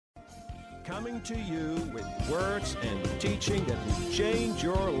coming to you with words and teaching that will change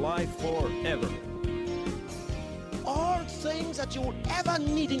your life forever. All things that you will ever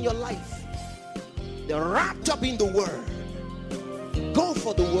need in your life, they're wrapped up in the Word. Go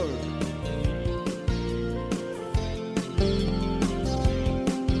for the Word.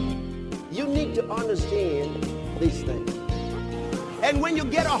 You need to understand these things. And when you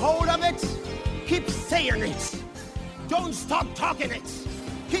get a hold of it, keep saying it. Don't stop talking it.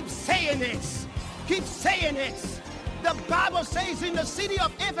 Keep saying it. Keep saying it. The Bible says in the city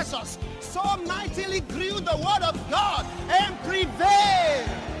of Ephesus, so mightily grew the word of God and prevailed.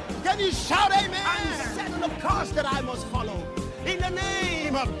 Can you shout amen? I'm set on the course that I must follow. In the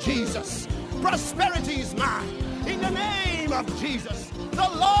name of Jesus, prosperity is mine. In the name of Jesus, the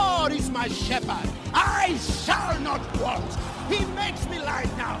Lord is my shepherd. I shall not want. He makes me lie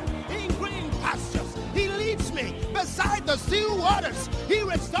down in green pastures. He leads me beside the still waters. He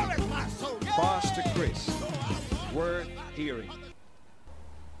restores my soul. Yay! Pastor Chris, worth hearing.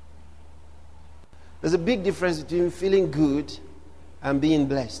 There's a big difference between feeling good and being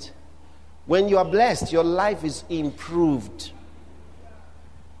blessed. When you are blessed, your life is improved.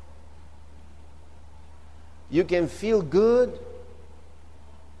 You can feel good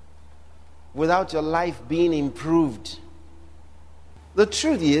without your life being improved. The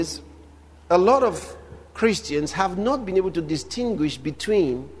truth is, a lot of Christians have not been able to distinguish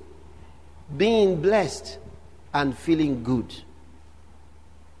between being blessed and feeling good.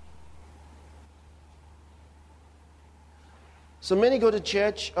 So many go to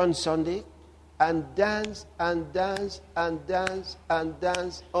church on Sunday and dance and dance and dance and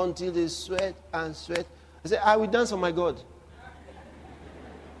dance until they sweat and sweat. I say, I will dance for my God.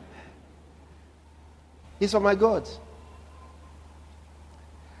 It's for my God.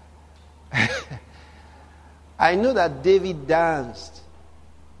 I know that David danced.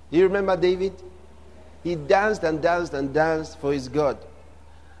 You remember David? He danced and danced and danced for his God.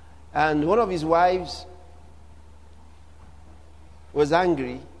 And one of his wives was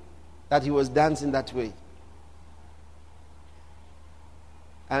angry that he was dancing that way.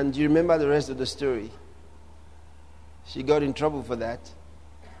 And you remember the rest of the story. She got in trouble for that.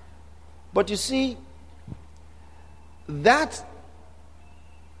 But you see, that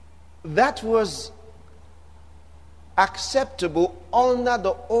was acceptable under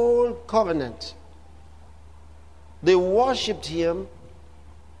the old covenant. They worshipped him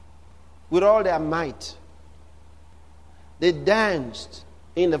with all their might. They danced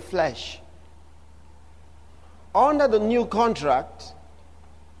in the flesh. Under the new contract,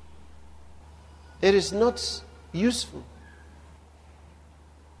 it is not useful.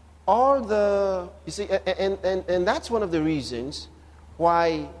 You see, and that's one of the reasons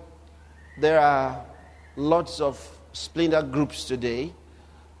why there are lots of splinter groups today.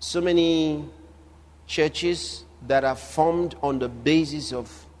 So many churches that are formed on the basis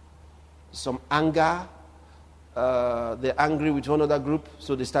of some anger. They're angry with one other group,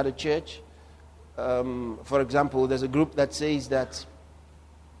 so they start a church. For example, there's a group that says that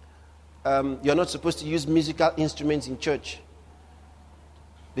you're not supposed to use musical instruments in church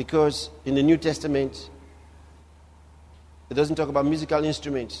because in the New Testament it doesn't talk about musical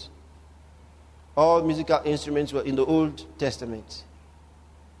instruments. All musical instruments were in the Old Testament.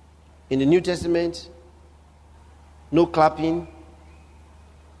 In the New Testament, no clapping,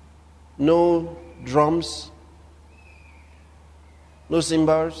 no drums, no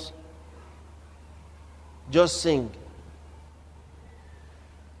cymbals, just sing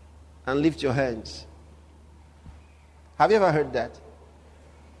and lift your hands. Have you ever heard that?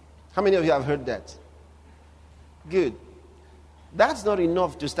 How many of you have heard that? Good. That's not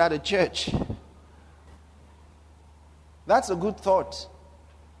enough to start a church. That's a good thought.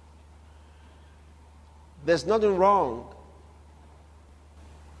 There's nothing wrong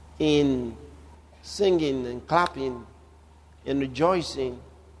in singing and clapping and rejoicing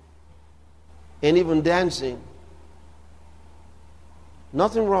and even dancing.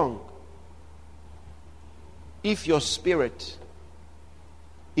 Nothing wrong if your spirit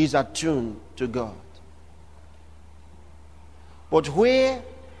is attuned to God. But where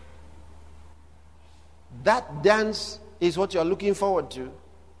that dance is what you're looking forward to,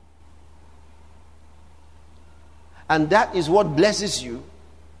 and that is what blesses you,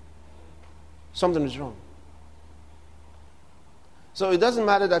 something is wrong. So it doesn't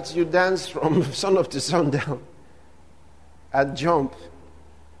matter that you dance from sun up to sundown and jump.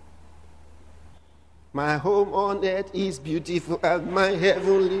 My home on earth is beautiful and my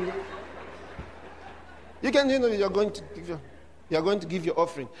heavenly. You can, you're going to give your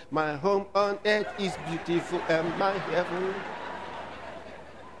offering. My home on earth is beautiful and my heavenly.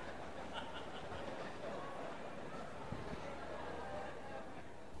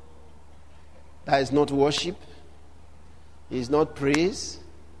 That is not worship. It's not praise.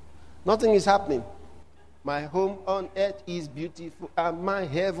 Nothing is happening. My home on earth is beautiful, and my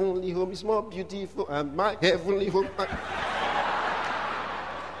heavenly home is more beautiful, and my heavenly home.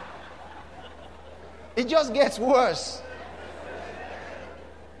 It just gets worse.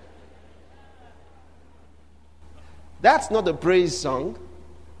 That's not a praise song.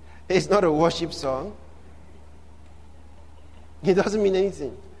 It's not a worship song. It doesn't mean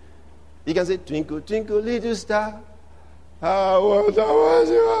anything. You can say, twinkle, twinkle, little star, how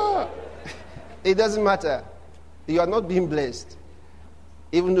wonderful you are. It doesn't matter. You are not being blessed,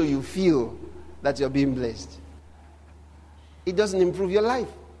 even though you feel that you're being blessed. It doesn't improve your life.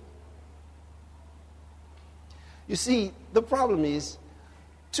 You see, the problem is,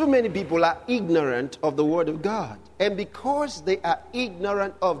 too many people are ignorant of the Word of God. And because they are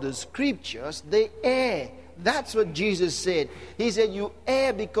ignorant of the Scriptures, they err. That's what Jesus said. He said, you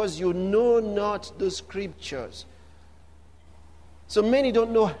err because you know not the Scriptures. So many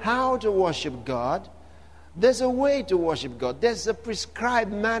don't know how to worship God. There's a way to worship God. There's a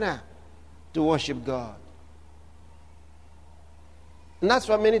prescribed manner to worship God. And that's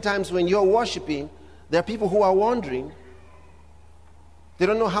why many times when you're worshiping, there are people who are wondering. They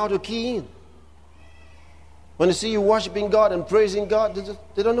don't know how to key in. When they see you worshiping God and praising God,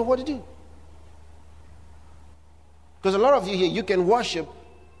 they don't know what to do. Because a lot of you here, you can worship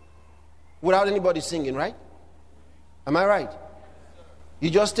without anybody singing, right? Am I right?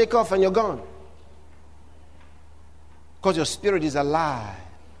 You just take off and you're gone. Because your spirit is alive.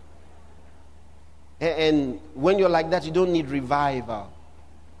 And when you're like that, you don't need revival.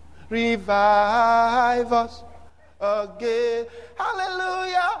 Revive us again.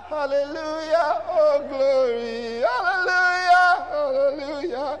 Hallelujah, hallelujah, oh glory. Hallelujah,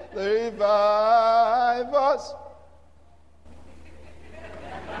 hallelujah. Revive us.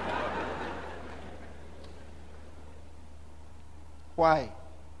 Why?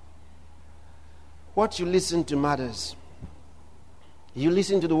 What you listen to matters. You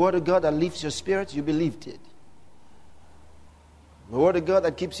listen to the Word of God that lifts your spirit, you be lifted. The Word of God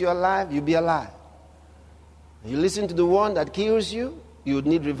that keeps you alive, you'll be alive. You listen to the one that kills you, you would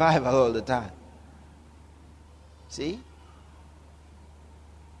need revival all the time. See?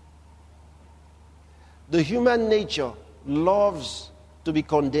 The human nature loves to be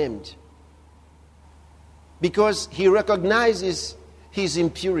condemned because he recognizes his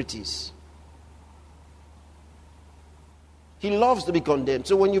impurities. He loves to be condemned.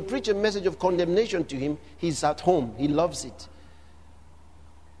 So when you preach a message of condemnation to him, he's at home. He loves it.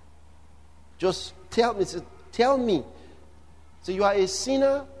 Just tell me. So you are a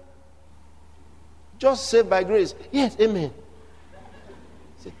sinner, just saved by grace. Yes, amen.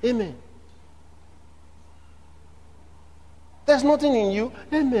 Say, amen. There's nothing in you.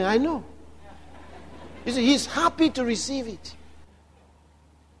 Amen, I know. You see, he's happy to receive it.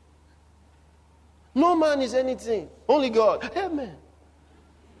 No man is anything. Only God. Amen.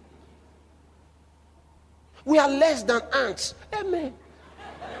 We are less than ants. Amen.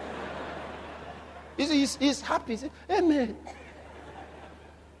 You see, he's happy. He says, amen.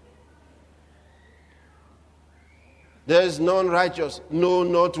 There is none righteous. No,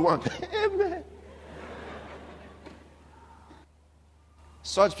 not one. Amen.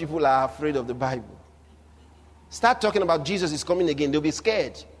 Such people are afraid of the Bible. Start talking about Jesus is coming again. They'll be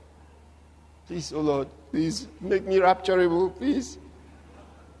scared. Please, oh Lord, please make me rapturable, please.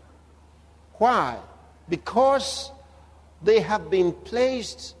 Why? Because they have been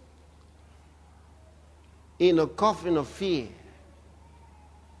placed in a coffin of fear.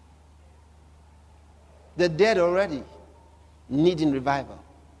 They're dead already, needing revival.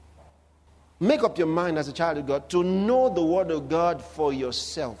 Make up your mind as a child of God to know the Word of God for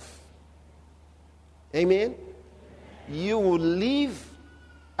yourself. Amen? You will live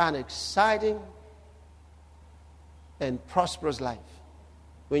an exciting and prosperous life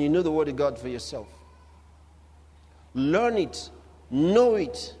when you know the Word of God for yourself. Learn it, know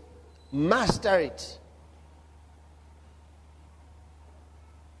it, master it.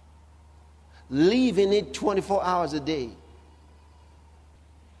 Live in it 24 hours a day.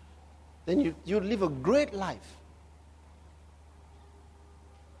 Then you live a great life.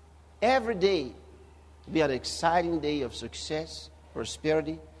 Every day will be an exciting day of success,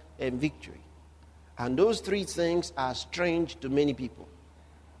 prosperity, and victory. And those three things are strange to many people.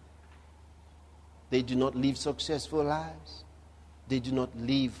 They do not live successful lives. They do not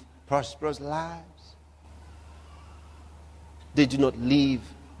live prosperous lives. They do not live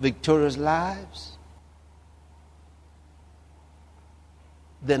victorious lives.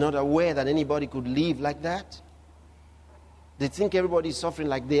 They're not aware that anybody could live like that. They think everybody is suffering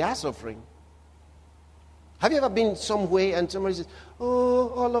like they are suffering. Have you ever been somewhere and somebody says, oh,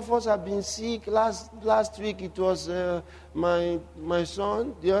 all of us have been sick. Last week it was my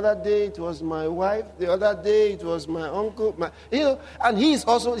son. The other day it was my wife. The other day it was my uncle. And he's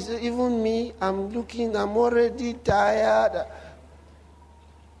also, he says, even me, I'm already tired.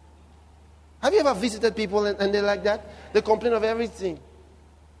 Have you ever visited people and they're like that? They complain of everything.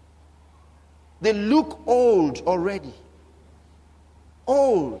 They look old already.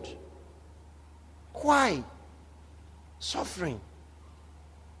 Old. Why? Suffering.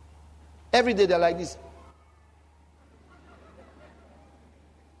 Every day they're like this.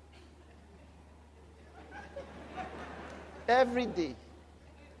 Every day.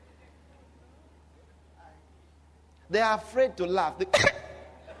 They are afraid to laugh.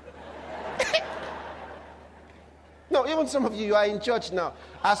 No, even some of you are in church now.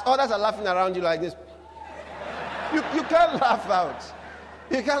 As others are laughing around you like this. You can't laugh out.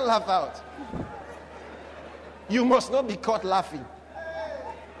 You can't laugh out. You must not be caught laughing.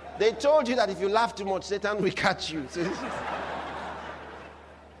 They told you that if you laugh too much, Satan will catch you.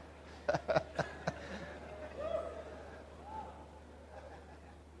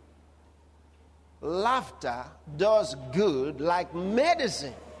 Laughter does good like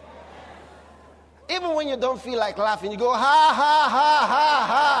medicine. Even when you don't feel like laughing, you go, ha, ha, ha, ha,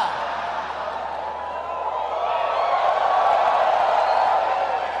 ha.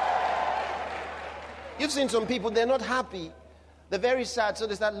 You've seen some people, they're not happy. They're very sad, so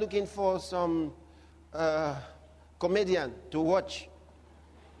they start looking for some comedian to watch.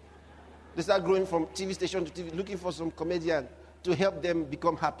 They start growing from TV station to TV, looking for some comedian to help them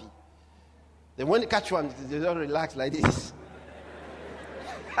become happy. Then when they catch one, they don't relax like this.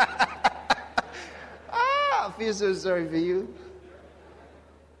 I feel so sorry for you.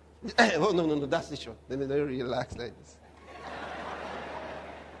 Oh, no, that's the shot. Then they don't relax like this.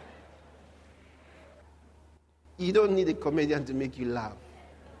 You don't need a comedian to make you laugh.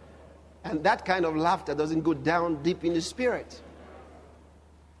 And that kind of laughter doesn't go down deep in the spirit.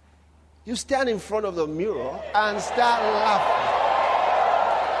 You stand in front of the mirror and start laughing.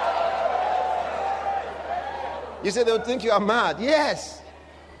 You say they'll think you are mad. Yes.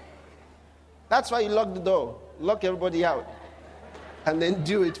 That's why you lock the door. Lock everybody out. And then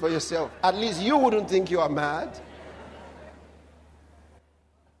do it for yourself. At least you wouldn't think you are mad.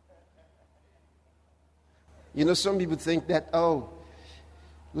 You know, some people think that, oh,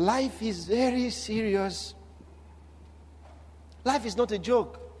 life is very serious. Life is not a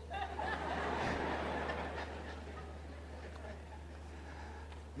joke.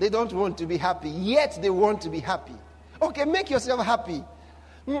 They don't want to be happy, yet they want to be happy. Okay, make yourself happy.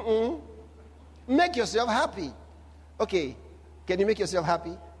 Make yourself happy. Okay, can you make yourself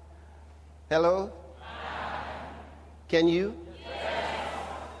happy? Hello? Can you? Yes.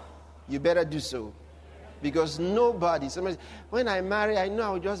 You better do so. Because somebody, when I marry, I know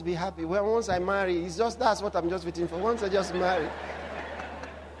I'll just be happy. Well, once I marry, that's what I'm just waiting for. Once I just marry.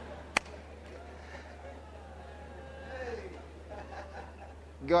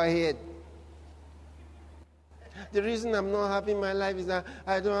 Go ahead. The reason I'm not happy in my life is that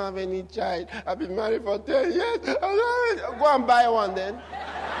I don't have any child. I've been married for 10 years. Go and buy one then.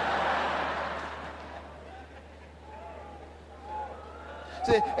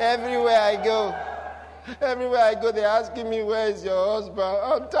 See, everywhere I go, they're asking me, where is your husband?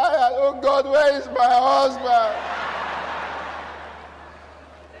 I'm tired. Oh God, where is my husband?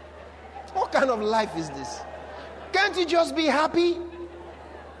 What kind of life is this? Can't you just be happy?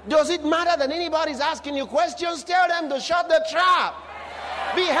 Does it matter that anybody's asking you questions? Tell them to shut the trap.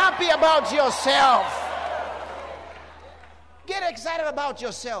 Be happy about yourself. Get excited about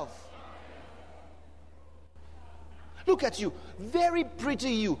yourself. Look at you. Very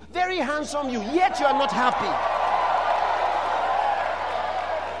pretty you. Very handsome you. Yet you are not happy.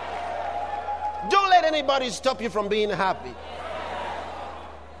 Don't let anybody stop you from being happy.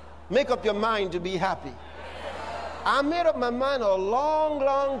 Make up your mind to be happy. I made up my mind a long,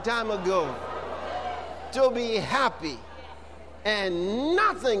 long time ago to be happy. And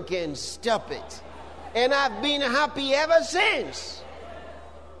nothing can stop it. And I've been happy ever since.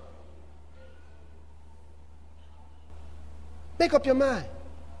 Make up your mind.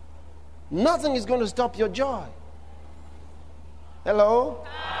 Nothing is going to stop your joy. Hello?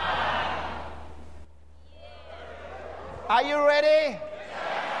 Are you ready?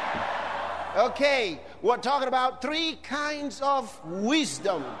 Okay, we're talking about 3 kinds of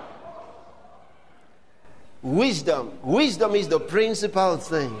wisdom. Wisdom is the principal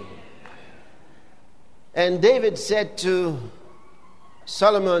thing. And David said to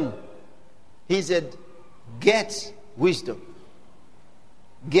Solomon, he said, get wisdom.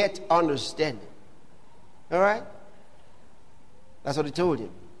 Get understanding. All right? That's what he told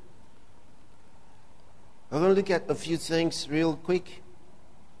him. We're going to look at a few things real quick.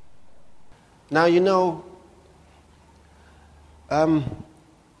 Now,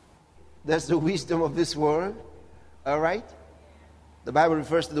 there's the wisdom of this world. All right? The Bible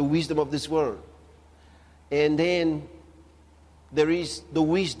refers to the wisdom of this world. And then there is the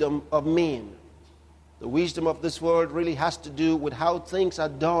wisdom of men. The wisdom of this world really has to do with how things are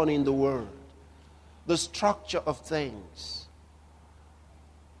done in the world, the structure of things,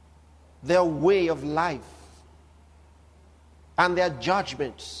 their way of life, and their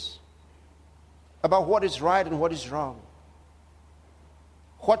judgments about what is right and what is wrong,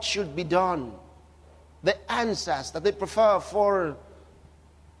 what should be done, the answers that they prefer for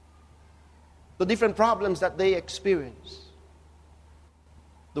the different problems that they experience.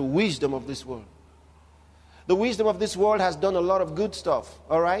 The wisdom of this world. The wisdom of this world has done a lot of good stuff,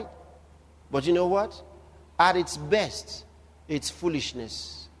 all right? But you know what? At its best, it's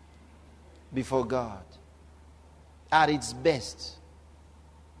foolishness before God. At its best.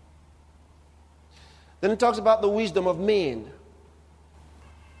 Then it talks about the wisdom of men.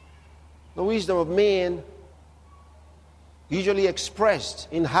 The wisdom of men, usually expressed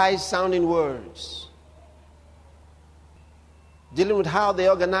in high-sounding words, dealing with how they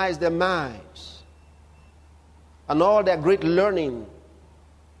organize their minds and all their great learning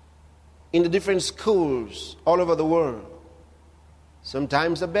in the different schools all over the world,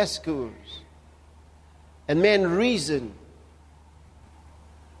 sometimes the best schools. And men reason.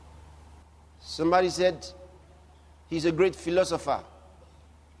 Somebody said he's a great philosopher,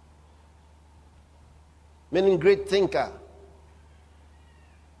 meaning great thinker.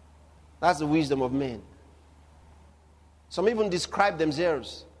 That's the wisdom of men. Some even describe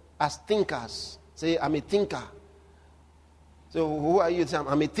themselves as thinkers. Say, I'm a thinker. So who are you?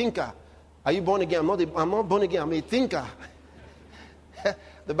 I'm a thinker. Are you born again? I'm not born again. I'm a thinker.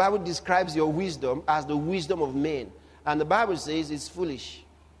 The Bible describes your wisdom as the wisdom of men. And the Bible says it's foolish.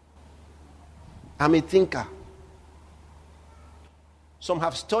 I'm a thinker. Some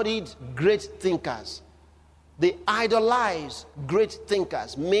have studied great thinkers. They idolize great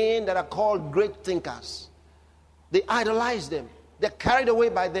thinkers, men that are called great thinkers. They idolize them. They're carried away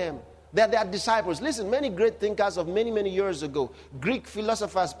by them. They're their disciples. Listen, many great thinkers of many, many years ago, Greek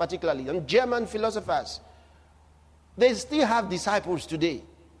philosophers particularly, and German philosophers, they still have disciples today.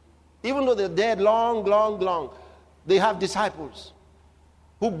 Even though they're dead long, they have disciples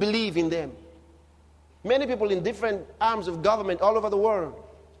who believe in them. Many people in different arms of government all over the world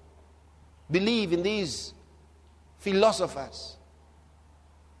believe in these philosophers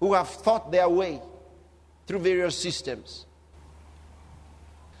who have thought their way through various systems.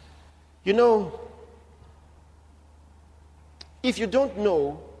 You know, if you don't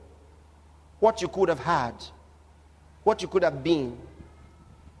know what you could have had, what you could have been,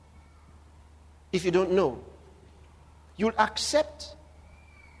 if you don't know, you'll accept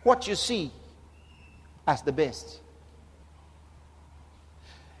what you see as the best.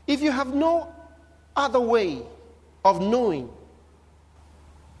 If you have no other way of knowing,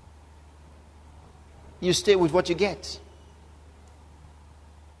 you stay with what you get.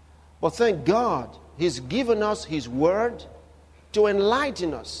 But thank God, He's given us His Word to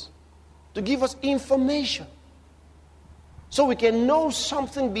enlighten us, to give us information, so we can know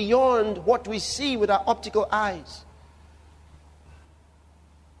something beyond what we see with our optical eyes.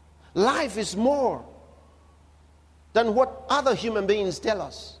 Life is more than what other human beings tell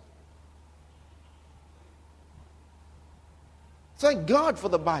us. Thank God for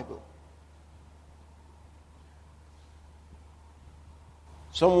the Bible.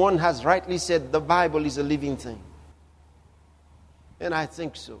 Someone has rightly said the Bible is a living thing. And I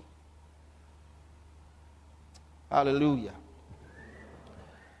think so. Hallelujah.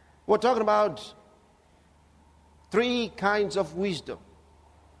 We're talking about 3 kinds of wisdom.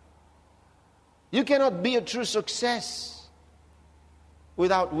 You cannot be a true success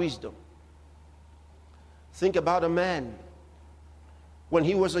without wisdom. Think about a man. When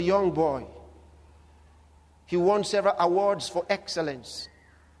he was a young boy, he won several awards for excellence.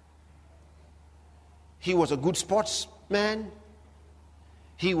 He was a good sportsman.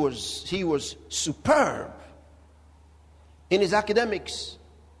 He was superb in his academics.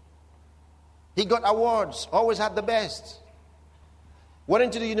 He got awards, always had the best. Went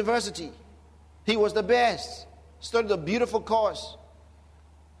into the university. He was the best. Studied a beautiful course.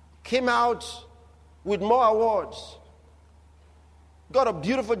 Came out with more awards. Got a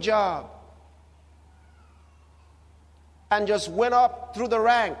beautiful job. And just went up through the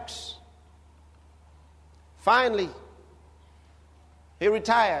ranks. Finally, he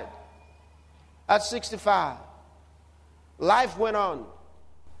retired at 65. Life went on.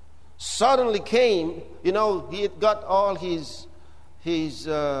 Suddenly came, he had got all his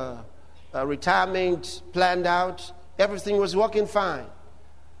retirement planned out. Everything was working fine.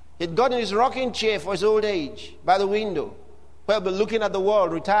 He'd gotten his rocking chair for his old age by the window. Probably looking at the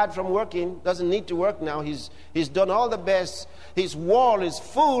world, retired from working, doesn't need to work now. He's done all the best. His wall is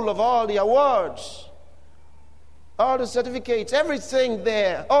full of all the awards, all the certificates, everything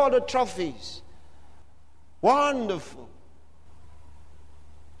there, all the trophies. Wonderful.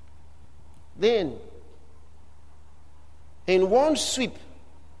 Then, in one sweep,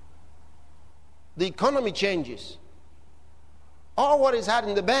 the economy changes. All what he's had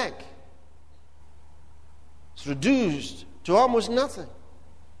in the bank is reduced to almost nothing.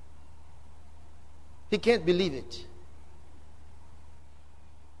 He can't believe it.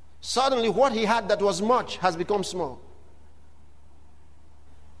 Suddenly, what he had that was much has become small.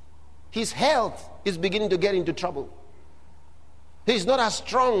 His health is beginning to get into trouble. He's not as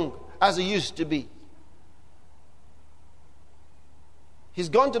strong as he used to be. He's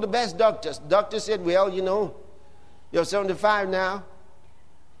gone to the best doctors. Doctor said, well, you're 75 now.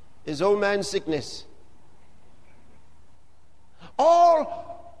 It's old man sickness.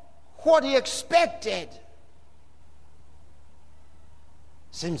 All what he expected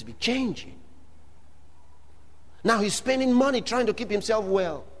seems to be changing. Now he's spending money trying to keep himself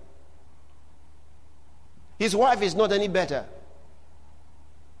well. His wife is not any better.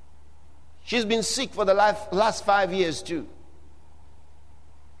 She's been sick for the last 5 years too.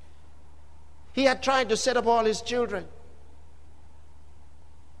 He had tried to set up all his children.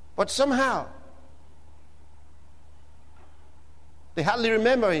 But somehow, they hardly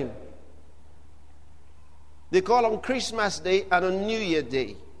remember him. They call on Christmas Day and on New Year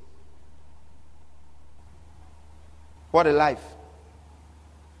Day. What a life.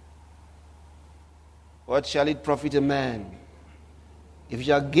 What shall it profit a man if he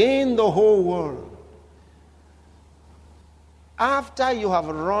shall gain the whole world? After you have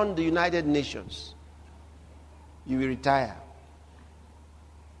run the United Nations, you will retire.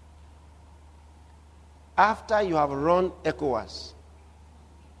 After you have run ECOWAS,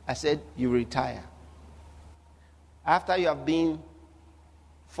 I said you will retire. After you have been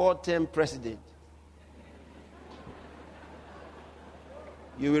 4-term president,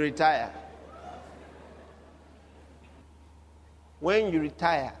 you will retire. When you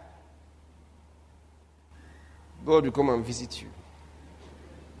retire, God will come and visit you.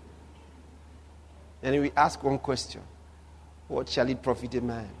 And he will ask one question. What shall it profit a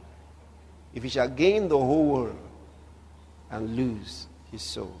man if he shall gain the whole world and lose his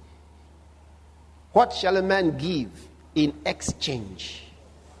soul? What shall a man give in exchange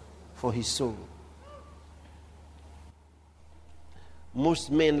for his soul? Most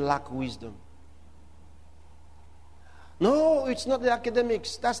men lack wisdom. No, it's not the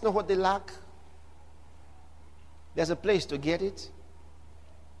academics. That's not what they lack. There's a place to get it.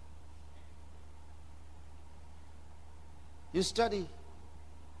 You study.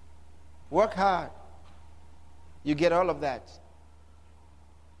 Work hard. You get all of that.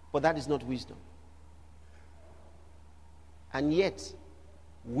 But that is not wisdom. And yet,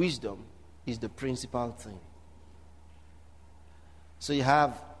 wisdom is the principal thing. So you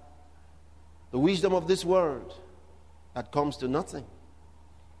have the wisdom of this world that comes to nothing.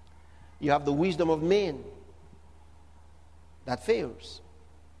 You have the wisdom of men that fails.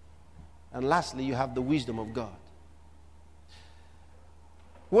 And lastly, you have the wisdom of God.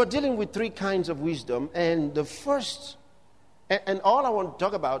 We're dealing with three kinds of wisdom, and the first, and all I want to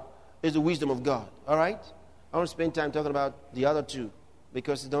talk about is the wisdom of God, all right? I want to spend time talking about the other two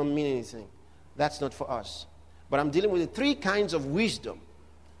because it don't mean anything. That's not for us. But I'm dealing with the three kinds of wisdom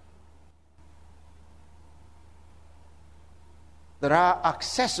that are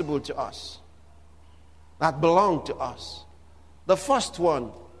accessible to us, that belong to us. The first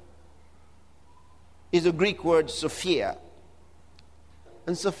one is the Greek word Sophia.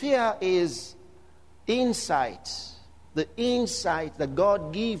 And Sophia is insight, the insight that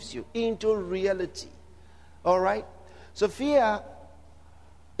God gives you into reality. All right? Sophia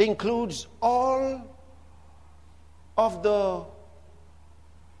includes all of the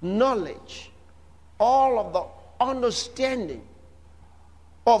knowledge, all of the understanding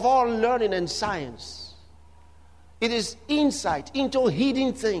of all learning and science. It is insight into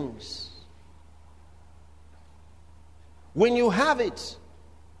hidden things. When you have it,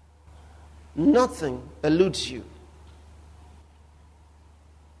 nothing eludes you.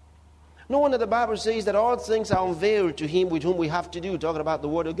 No wonder the Bible says that all things are unveiled to him with whom we have to do, talking about the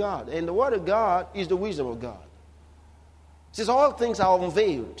Word of God. And the Word of God is the wisdom of God. It says all things are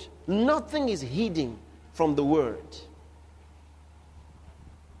unveiled. Nothing is hidden from the word.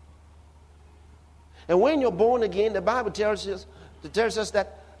 And when you're born again, the Bible tells us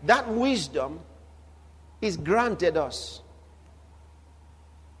that wisdom is granted us.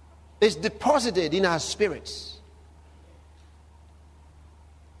 It's deposited in our spirits.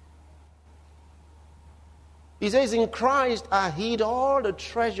 He says, in Christ I hid all the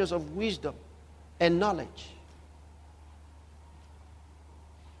treasures of wisdom and knowledge.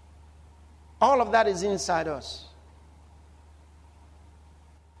 All of that is inside us.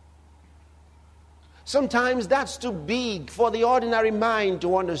 Sometimes that's too big for the ordinary mind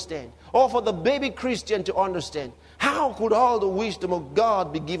to understand, or for the baby Christian to understand. How could all the wisdom of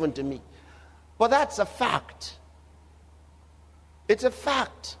God be given to me? But that's a fact. It's a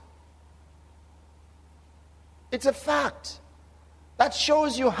fact. It's a fact. That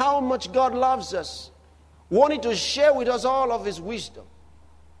shows you how much God loves us, wanting to share with us all of his wisdom.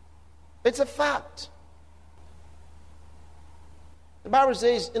 It's a fact. The Bible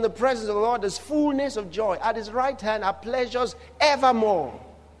says, in the presence of the Lord, there's fullness of joy. At his right hand are pleasures evermore.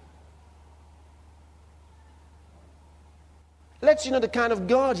 Lets you know the kind of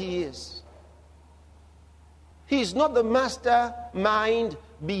God he is. He is not the mastermind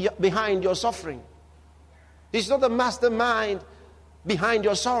behind your suffering. He's not the mastermind behind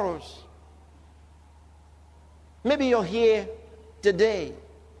your sorrows. Maybe you're here today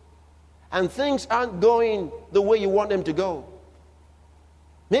and things aren't going the way you want them to go.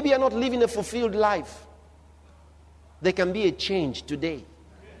 Maybe you're not living a fulfilled life. There can be a change today.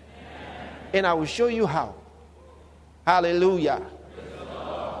 And I will show you how. Hallelujah.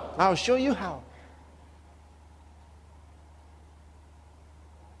 I'll show you how.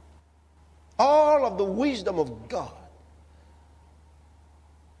 All of the wisdom of God.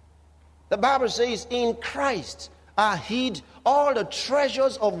 The Bible says, in Christ are hid all the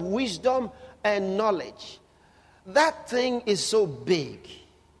treasures of wisdom and knowledge. That thing is so big.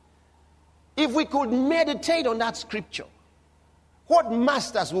 If we could meditate on that scripture, what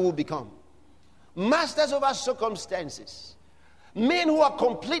masters we will become. Masters of our circumstances. Men who are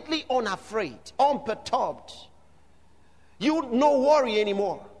completely unafraid, unperturbed. You no worry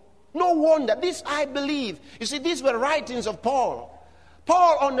anymore. No wonder. This I believe. You see, these were writings of Paul.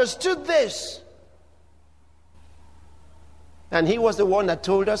 Paul understood this. And he was the one that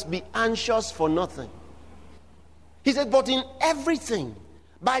told us, be anxious for nothing. He said, but in everything,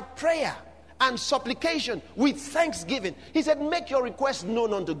 by prayer and supplication, with thanksgiving. He said, make your requests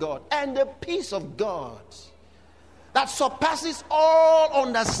known unto God. And the peace of God that surpasses all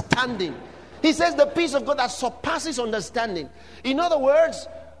understanding. He says the peace of God that surpasses understanding. In other words,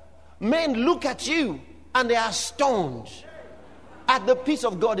 men look at you and they are stunned at the peace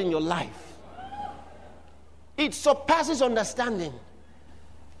of God in your life. It surpasses understanding.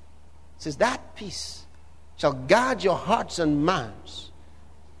 It says that peace shall guard your hearts and minds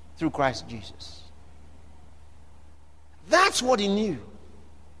through Christ Jesus. That's what he knew.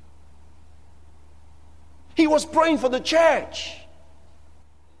 He was praying for the church,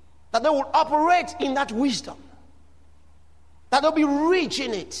 that they would operate in that wisdom, that they'll be rich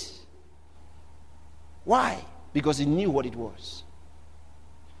in it. Why? Because he knew what it was.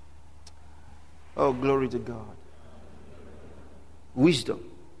 Oh, glory to God. Wisdom.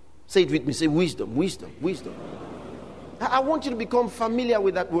 Say it with me. Say wisdom, wisdom, wisdom. I want you to become familiar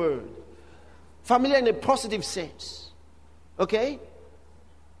with that word. Familiar in a positive sense. Okay?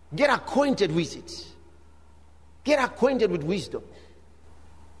 Get acquainted with it. Get acquainted with wisdom.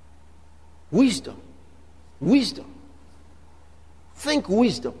 Wisdom. Wisdom. Think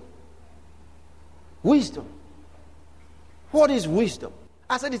wisdom. Wisdom. What is wisdom?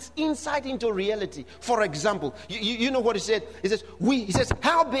 I said it's insight into reality. For example, you know what he said? He says,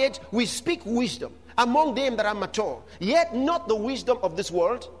 howbeit we speak wisdom among them that are mature, yet not the wisdom of this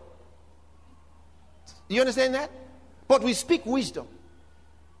world. You understand that? But we speak wisdom.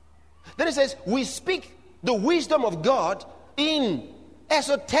 Then he says, we speak the wisdom of God in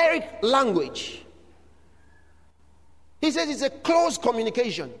esoteric language. He says it's a close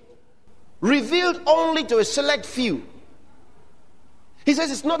communication, revealed only to a select few. He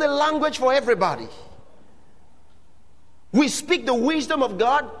says it's not a language for everybody. We speak the wisdom of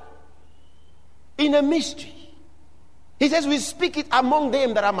God in a mystery. He says we speak it among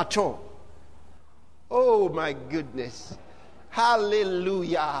them that are mature. Oh my goodness.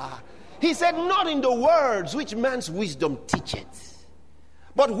 Hallelujah. He said, not in the words which man's wisdom teacheth,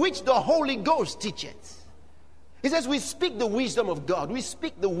 but which the Holy Ghost teacheth. He says we speak the wisdom of God. We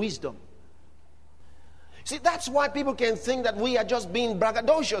speak the wisdom. See, that's why people can think that we are just being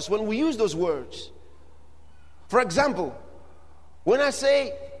braggadocious when we use those words. For example, when I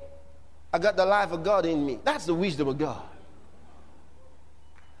say I got the life of God in me. That's the wisdom of God.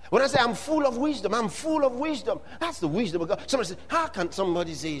 When I say I'm full of wisdom, I'm full of wisdom. That's the wisdom of God. Somebody says, how can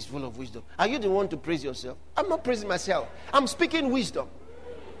somebody say he's full of wisdom? Are you the one to praise yourself? I'm not praising myself. I'm speaking wisdom.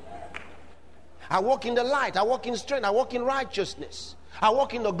 I walk in the light. I walk in strength. I walk in righteousness. I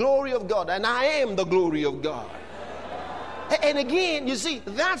walk in the glory of God. And I am the glory of God. And again, you see,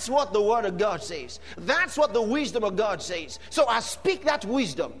 that's what the word of God says. That's what the wisdom of God says. So I speak that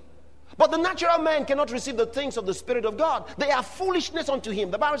wisdom. But the natural man cannot receive the things of the Spirit of God. They are foolishness unto him.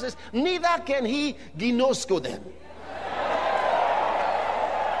 The Bible says, neither can he ginosko them.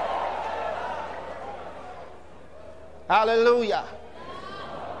 Hallelujah.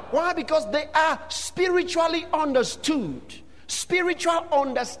 Why? Because they are spiritually understood. Spiritual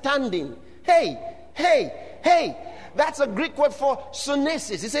understanding. Hey. That's a Greek word for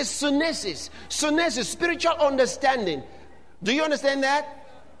sunesis. It says sunesis. Sunesis, spiritual understanding. Do you understand that?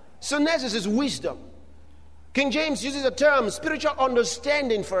 Sunesis is wisdom. King James uses the term spiritual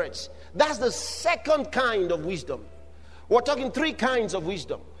understanding for it. That's the second kind of wisdom. We're talking three kinds of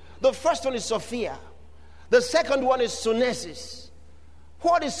wisdom. The first one is Sophia. The second one is sunesis.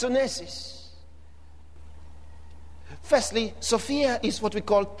 What is sunesis? Firstly, Sophia is what we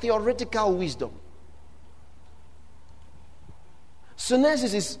call theoretical wisdom.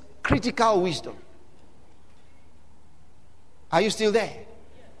 Sunesis is critical wisdom. Are you still there?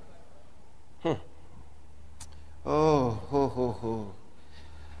 Oh.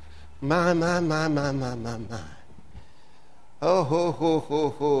 My.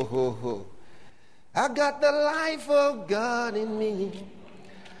 Oh. I got the life of God in me.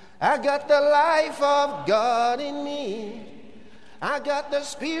 I got the life of God in me. I got the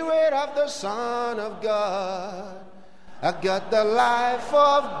Spirit of the Son of God. I got the life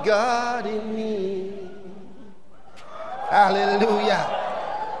of God in me. Hallelujah.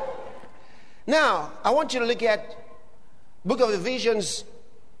 Now, I want you to look at Book of Ephesians,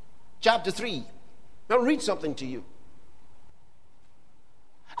 chapter 3. Now, read something to you.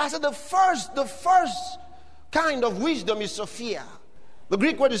 I said the first kind of wisdom is Sophia. The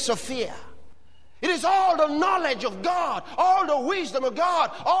Greek word is Sophia. It is all the knowledge of God, all the wisdom of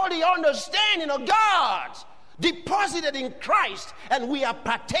God, all the understanding of God deposited in Christ, and we are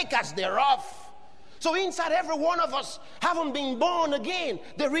partakers thereof. So inside every one of us, having been born again,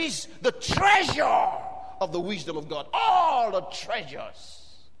 there is the treasure of the wisdom of God. All the treasures.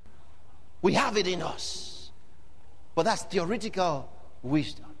 We have it in us. But that's theoretical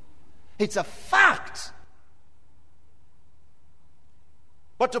wisdom. It's a fact.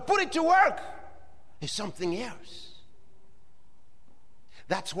 But to put it to work is something else.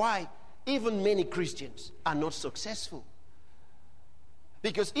 That's why even many Christians are not successful.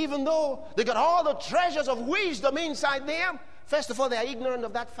 Because even though they got all the treasures of wisdom inside them, first of all, they are ignorant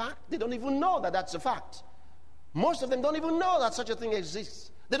of that fact. They don't even know that that's a fact. Most of them don't even know that such a thing exists.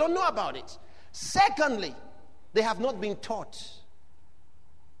 They don't know about it. Secondly, they have not been taught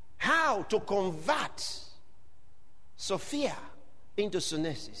how to convert Sophia into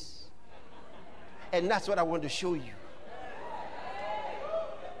sunesis. And that's what I want to show you.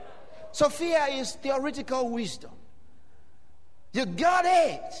 Sophia is theoretical wisdom. You got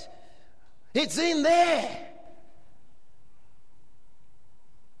it. It's in there.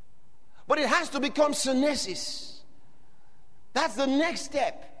 But it has to become sunesis. That's the next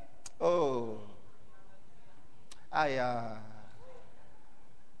step. Oh.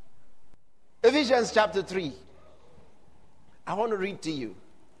 Ephesians chapter 3. I want to read to you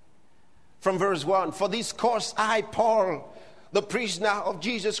from verse 1. For this cause I, Paul, the prisoner of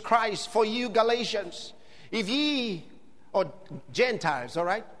Jesus Christ, for you Galatians, if ye, or Gentiles, all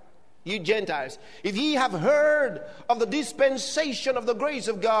right? You Gentiles, if ye have heard of the dispensation of the grace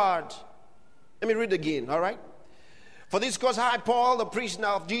of God. Let me read again, all right? For this cause I, Paul, the prisoner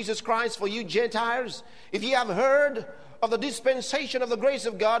of Jesus Christ, for you Gentiles, if ye have heard of the dispensation of the grace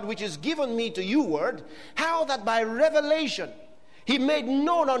of God, which is given me to you word, how that by revelation he made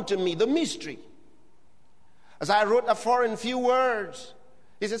known unto me the mystery. As I wrote afore in few words,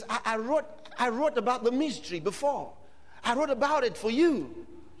 he says, I wrote about the mystery before. I wrote about it for you.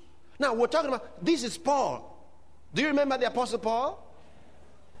 Now we're talking about, this is Paul. Do you remember the Apostle Paul?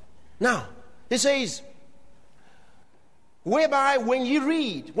 Now, he says, whereby when you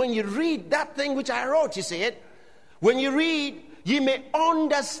read that thing which I wrote, he said, when you read, ye may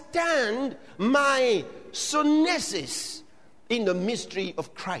understand my sunesis in the mystery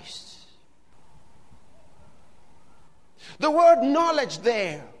of Christ. The word knowledge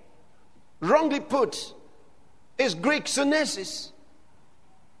there, wrongly put, is Greek sunesis.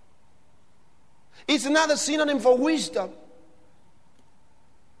 It's another synonym for wisdom.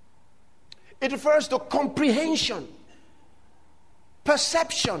 It refers to comprehension,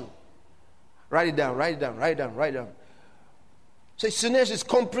 perception. Write it down, write it down, write it down, write it down. So sunes is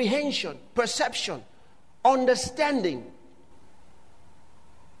comprehension, perception, understanding.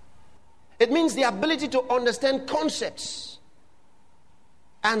 It means the ability to understand concepts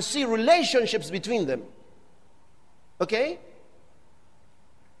and see relationships between them. Okay?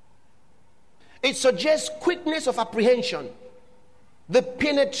 It suggests quickness of apprehension, the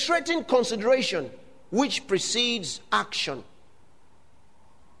penetrating consideration which precedes action.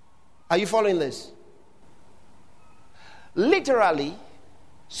 Are you following this? Literally,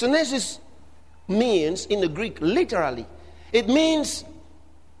 sunesis means, in the Greek, literally, it means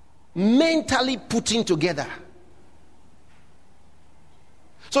mentally putting together.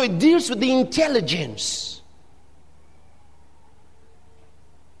 So it deals with the intelligence.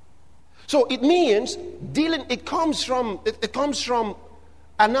 So it means dealing, it comes from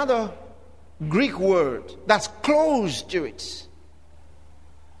another Greek word that's close to it.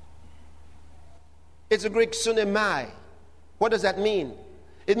 It's a Greek sunemai. What does that mean?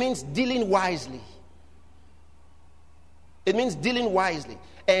 It means dealing wisely. It means dealing wisely.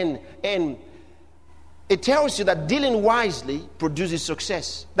 And it tells you that dealing wisely produces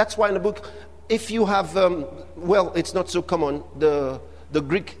success. That's why in the book, if you have, it's not so common, the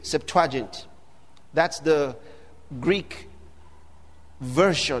Greek Septuagint. That's the Greek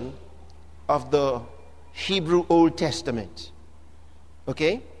version of the Hebrew Old Testament.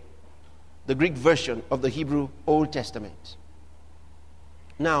 Okay? The Greek version of the Hebrew Old Testament.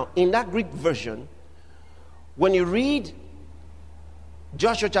 Now, in that Greek version, when you read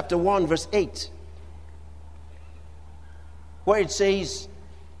Joshua chapter 1 verse 8, where it says,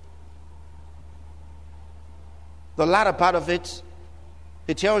 the latter part of it,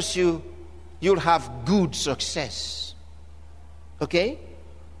 it tells you you'll have good success. Okay?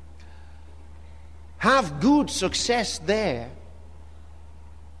 Have good success there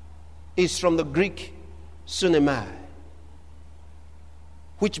is from the Greek sunemai,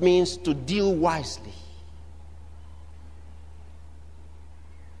 which means to deal wisely.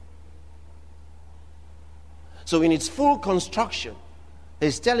 So in its full construction,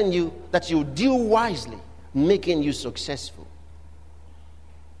 it's telling you that you deal wisely, making you successful.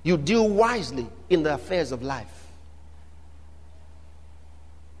 You deal wisely in the affairs of life.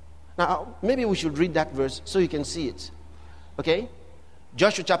 Now, maybe we should read that verse so you can see it. Okay?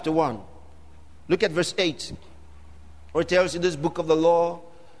 Joshua chapter 1. Look at verse 8. Where it tells you this book of the law,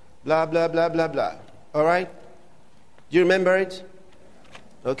 blah, blah, blah, blah, blah. All right? Do you remember it?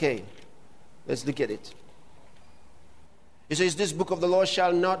 Okay. Let's look at it. It says, this book of the law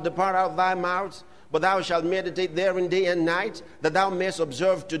shall not depart out of thy mouth, but thou shalt meditate therein day and night, that thou mayest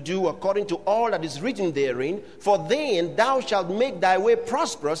observe to do according to all that is written therein. For then thou shalt make thy way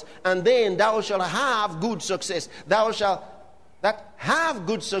prosperous, and then thou shalt have good success. That have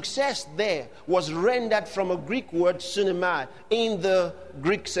good success there was rendered from a Greek word sunemai in the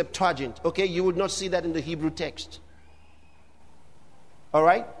Greek Septuagint. Okay, you would not see that in the Hebrew text. All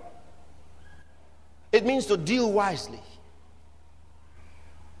right? It means to deal wisely.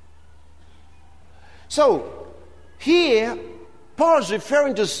 So, here, Paul is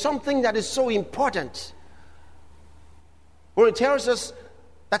referring to something that is so important, where it tells us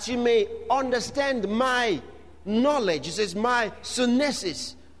that you may understand my knowledge. It says, my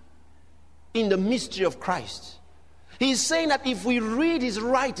sunesis in the mystery of Christ. He's saying that if we read his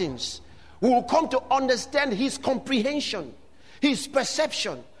writings, we will come to understand his comprehension, his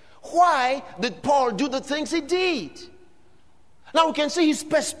perception. Why did Paul do the things he did? Now we can see his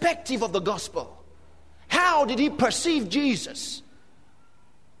perspective of the gospel. How did he perceive Jesus?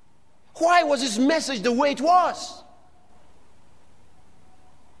 Why was his message the way it was?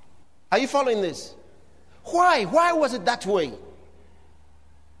 Are you following this? Why? Why was it that way?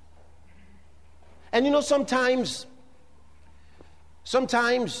 And you know, sometimes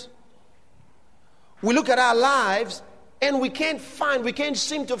we look at our lives and we can't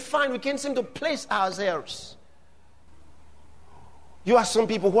seem to place ourselves. You ask some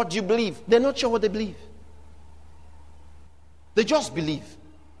people, what do you believe? They're not sure what they believe. They just believe.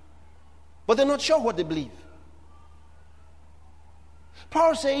 But they're not sure what they believe.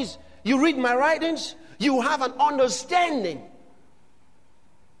 Paul says, you read my writings, you have an understanding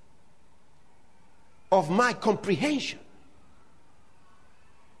of my comprehension.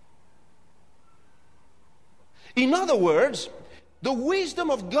 In other words, the wisdom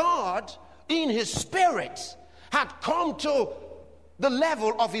of God in his spirit had come to the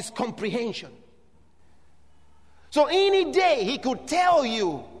level of his comprehension. So any day he could tell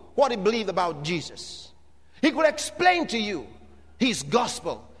you what he believed about Jesus. He could explain to you his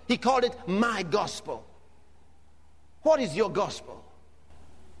gospel, He called it my gospel. What is your gospel?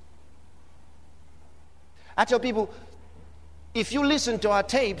 I tell people, if you listen to our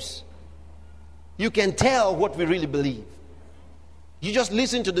tapes, you can tell what we really believe. You just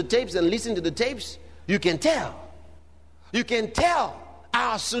listen to the tapes and listen to the tapes, you can tell. You can tell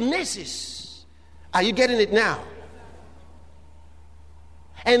our synesis. Are you getting it now?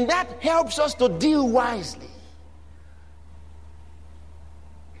 And that helps us to deal wisely.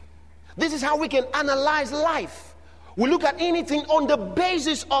 This is how we can analyze life. We look at anything on the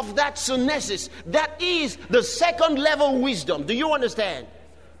basis of that synesis. That is the second level wisdom. Do you understand?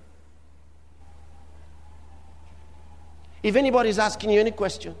 If anybody is asking you any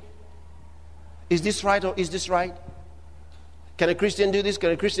question, is this right or is this right? Can a Christian do this?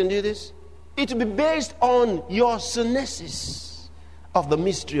 Can a Christian do this? It will be based on your synesis of the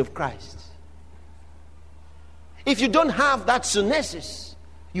mystery of Christ. If you don't have that synesis,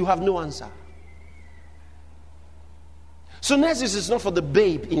 you have no answer. Synesis is not for the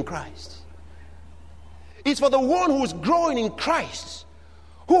babe in Christ. It's for the one who is growing in Christ,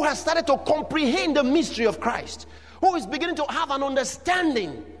 who has started to comprehend the mystery of Christ, who is beginning to have an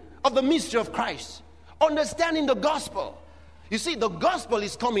understanding of the mystery of Christ, understanding the gospel. You see, the gospel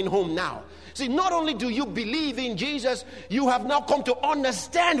is coming home now. See, not only do you believe in Jesus, you have now come to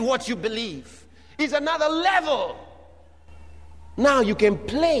understand what you believe. It's another level. Now you can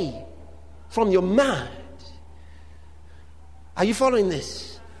play from your mind. Are you following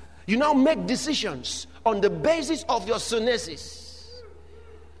this? You now make decisions on the basis of your synesis.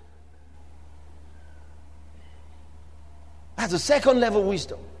 That's a second level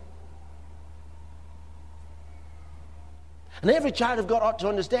wisdom. And every child of God ought to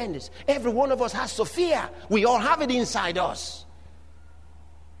understand this. Every one of us has Sophia. We all have it inside us.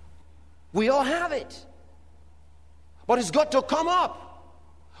 We all have it. But it's got to come up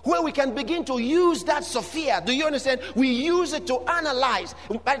where we can begin to use that Sophia. Do you understand? We use it to analyze.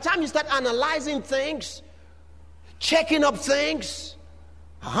 By the time you start analyzing things, checking up things,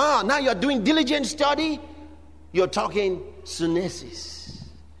 now you're doing diligent study, you're talking synesis.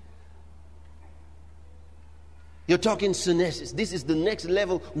 You're talking synesis. This is the next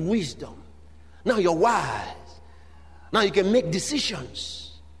level wisdom. Now you're wise. Now you can make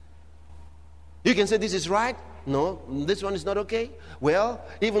decisions. You can say this is right. No, this one is not okay. Well,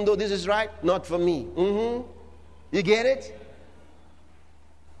 even though this is right, not for me. You get it?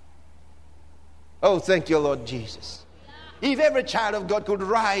 Oh, thank you, Lord Jesus. If every child of God could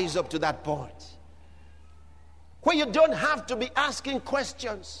rise up to that point, where you don't have to be asking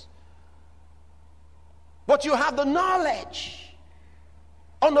questions, but you have the knowledge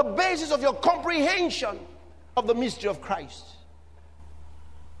on the basis of your comprehension of the mystery of Christ,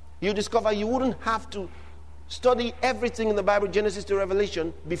 you discover you wouldn't have to study everything in the Bible, Genesis to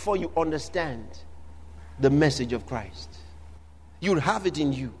Revelation, before you understand the message of Christ. You'll have it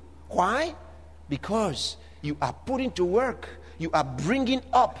in you. Why? Because you are putting to work, you are bringing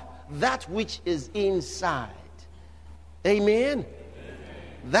up that which is inside. Amen? Amen.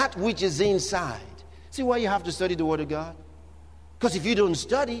 That which is inside. See why you have to study the Word of God? Because if you don't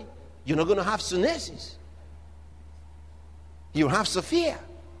study, you're not going to have synesis. You'll have Sophia.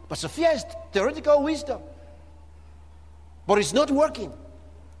 But Sophia is theoretical wisdom. But it's not working.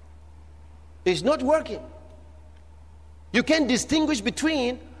 It's not working. You can't distinguish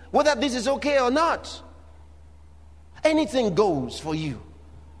between whether this is okay or not. Anything goes for you.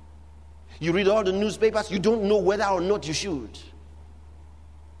 You read all the newspapers, you don't know whether or not you should.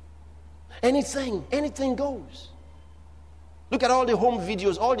 Anything goes. Look at all the home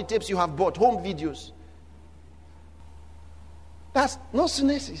videos, all the tapes you have bought, home videos. That's no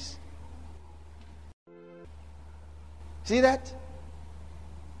synesis. See that?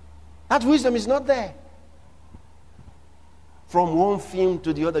 That wisdom is not there. From one film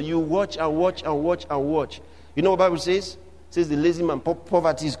to the other, you watch and watch and watch and watch. You know what the Bible says? It says the lazy man,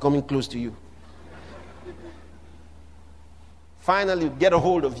 poverty is coming close to you. Finally, get a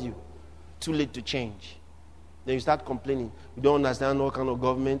hold of you. Too late to change. Then you start complaining. You don't understand all kind of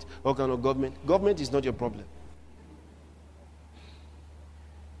government. Government is not your problem.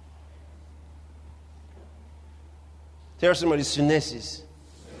 Tell somebody synesis.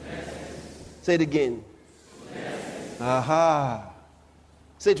 Say it again. Synesis. Aha.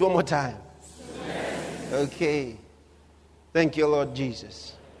 Say it one more time. Synesis. Okay. Thank you, Lord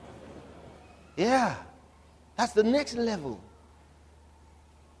Jesus. Yeah. That's the next level.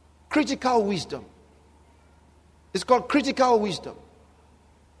 Critical wisdom. It's called critical wisdom.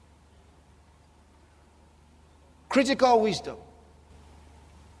 Critical wisdom.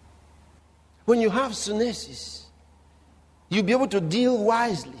 When you have synesis, You'll be able to deal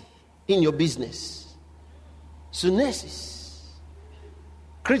wisely in your business. Sunesis.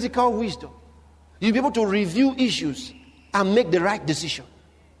 Critical wisdom. You'll be able to review issues and make the right decision.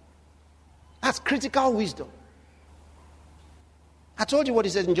 That's critical wisdom. I told you what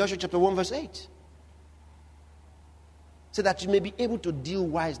he says in Joshua chapter 1 verse 8. So that you may be able to deal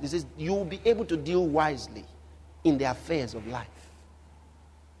wisely. He says you will be able to deal wisely in the affairs of life.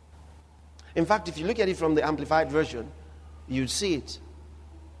 In fact, if you look at it from the Amplified Version, you'd see it.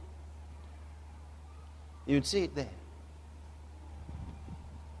 You'd see it there.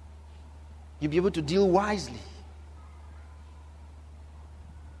 You'll be able to deal wisely.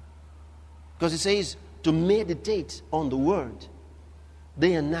 Because it says to meditate on the word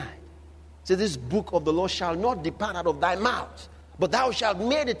day and night. So this book of the law shall not depart out of thy mouth, but thou shalt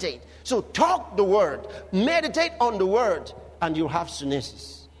meditate. So talk the word, meditate on the word, and you'll have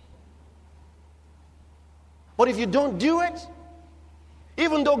sunesis. But if you don't do it,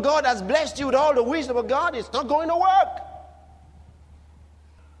 even though God has blessed you with all the wisdom of God, it's not going to work.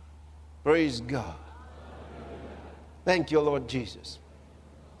 Praise God. Thank you, Lord Jesus.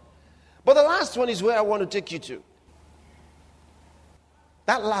 But the last one is where I want to take you to.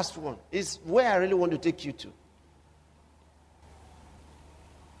 That last one is where I really want to take you to.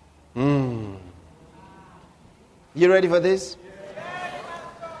 You ready for this?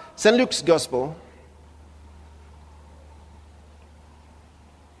 St. Luke's Gospel,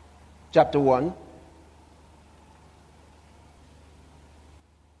 chapter 1.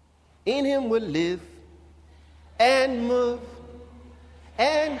 In him will live and move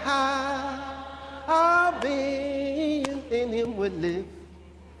and have our being. In him will live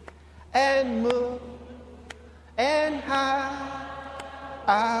and move and have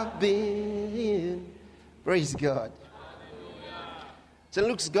our being. Praise God. St.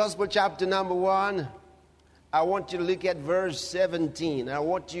 Luke's Gospel, chapter number 1. I want you to look at verse 17. I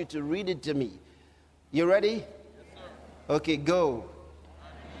want you to read it to me. You ready? Yes, sir. Okay, go.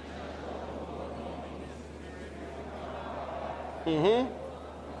 The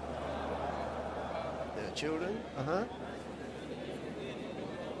children.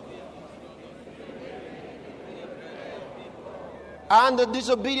 And the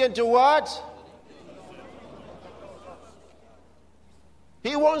disobedient to what?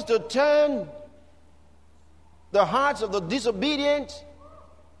 He wants to turn the hearts of the disobedient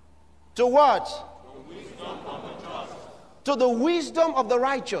to what? The wisdom of the just. To the wisdom of the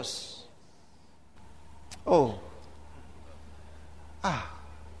righteous. Oh.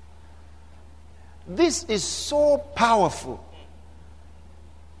 This is so powerful.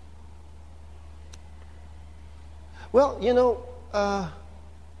 Well, you know,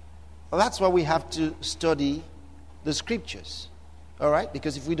 that's why we have to study the scriptures. All right?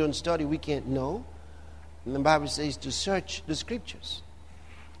 Because if we don't study, we can't know. And the Bible says to search the scriptures.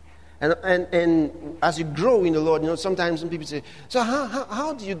 And as you grow in the Lord, you know, sometimes some people say, so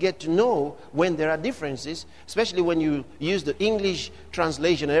how do you get to know when there are differences, especially when you use the English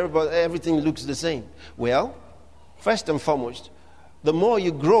translation and everything looks the same? Well, first and foremost, the more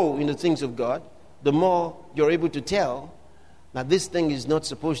you grow in the things of God, the more you're able to tell that this thing is not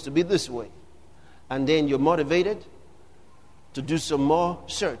supposed to be this way. And then you're motivated to do some more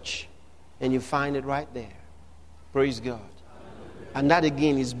search, and you find it right there. Praise God. And that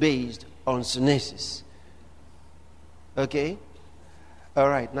again is based on sunesis. Okay? All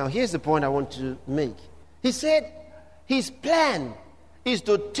right. Now here's the point I want to make. He said his plan is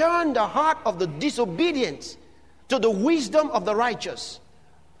to turn the heart of the disobedient to the wisdom of the righteous.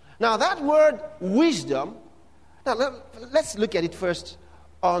 Now that word wisdom, now let's look at it first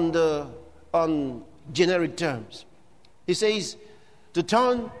on generic terms. He says to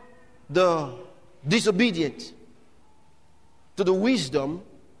turn the disobedient to the wisdom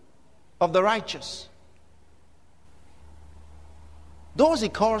of the righteous. Those he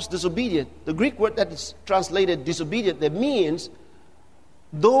calls disobedient, the Greek word that is translated disobedient, that means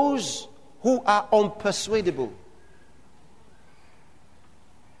those who are unpersuadable,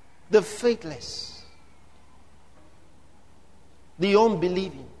 the faithless, the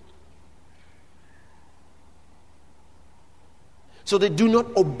unbelieving. So they do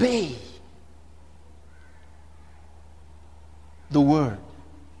not obey the word.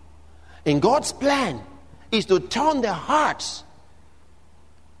 And God's plan is to turn their hearts,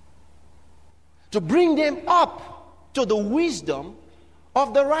 to bring them up to the wisdom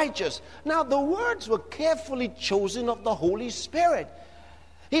of the righteous. Now the words were carefully chosen of the Holy Spirit.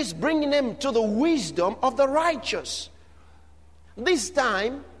 He's bringing them to the wisdom of the righteous. This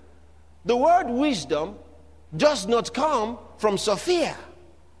time, the word wisdom does not come from Sophia.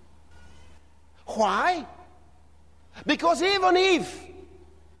 Why? Because even if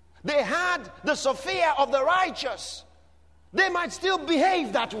they had the Sophia of the righteous, they might still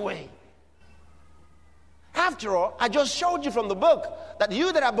behave that way. After all, I just showed you from the book that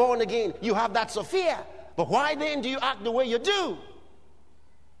you that are born again, you have that Sophia. But why then do you act the way you do?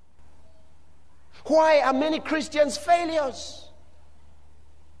 Why are many Christians failures?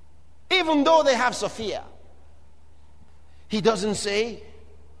 Even though they have Sophia. He doesn't say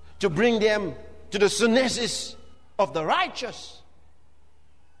to bring them to the sunesis of the righteous.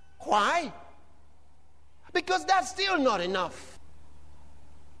 Why? Because that's still not enough.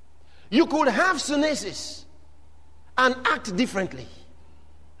 You could have sunesis and act differently.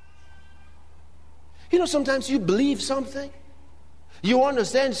 You know, sometimes you believe something, you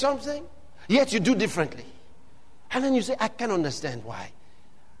understand something, yet you do differently. And then you say, I can't understand why.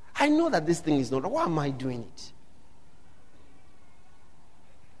 I know that this thing is not, why am I doing it?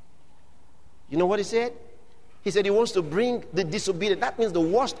 You know what he said? He said he wants to bring the disobedient. That means the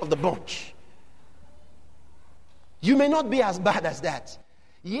worst of the bunch. You may not be as bad as that.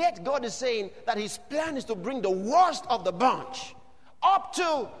 Yet God is saying that his plan is to bring the worst of the bunch up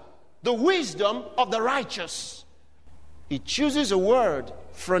to the wisdom of the righteous. He chooses a word,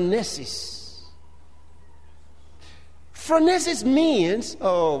 phronesis. Phronesis means,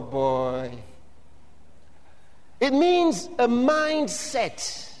 oh boy, it means a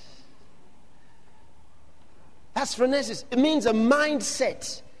mindset. That's phronesis. It means a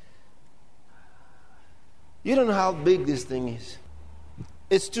mindset. You don't know how big this thing is.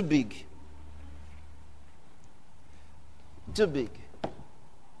 It's too big. Too big.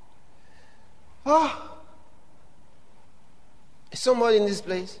 Oh. Is somebody in this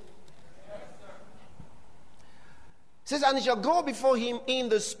place? It says, and he shall go before him in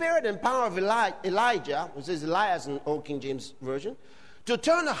the spirit and power of Elijah, which says Elias in Old King James Version, to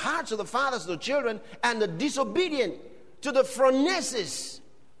turn the hearts of the fathers to the children and the disobedient to the phronesis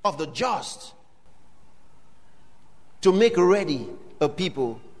of the just, to make ready a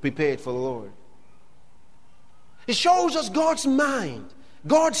people prepared for the Lord. It shows us God's mind,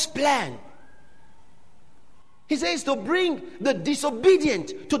 God's plan. He says to bring the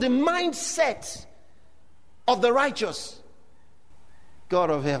disobedient to the mindset of the righteous. God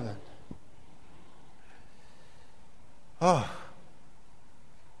of heaven. Oh.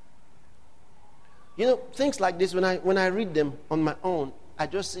 You know, things like this, when I read them on my own, I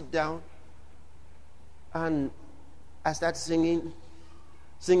just sit down and I start singing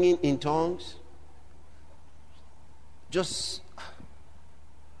in tongues.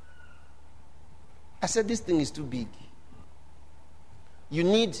 I said, this thing is too big. You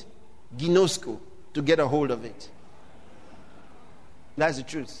need ginosko to get a hold of it. That's the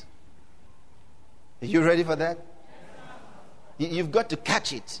truth. Are you ready for that? You've got to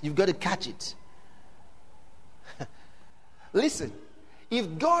catch it. You've got to catch it. Listen,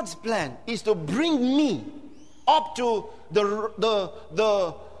 if God's plan is to bring me up to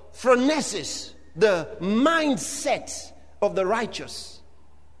the phronesis, the mindset of the righteous,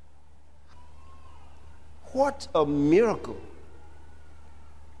 what a miracle.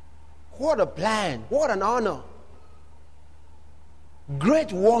 What a plan. What an honor.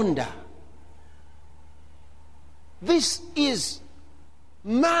 Great wonder. This is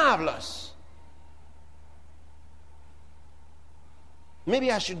marvelous.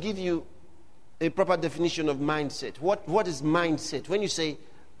 Maybe I should give you a proper definition of mindset. What is mindset? When you say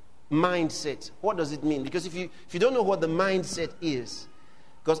mindset, what does it mean? Because if you don't know what the mindset is,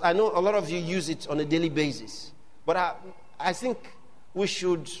 because I know a lot of you use it on a daily basis, but I think we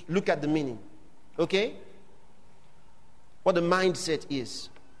should look at the meaning. Okay? What the mindset is.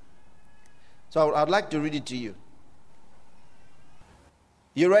 So I'd like to read it to you.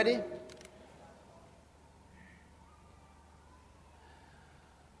 You ready?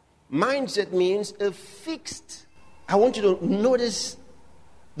 Mindset means a fixed, I want you to notice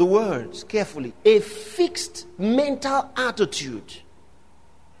the words carefully, a fixed mental attitude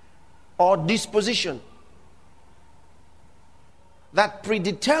or disposition that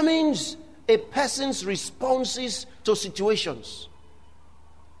predetermines a person's responses to situations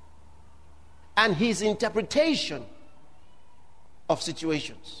and his interpretation of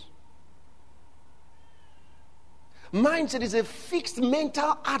situations. Mindset is a fixed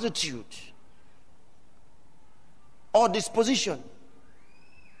mental attitude or disposition.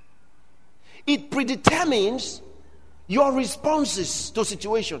 It predetermines your responses to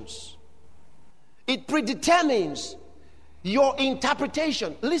situations. It predetermines your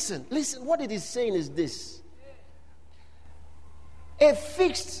interpretation. Listen, what it is saying is this. A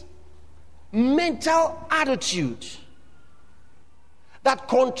fixed mental attitude that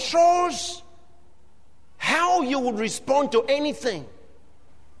controls how you would respond to anything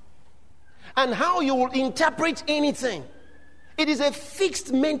and how you will interpret anything. It is a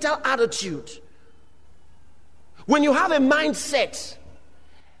fixed mental attitude. When you have a mindset,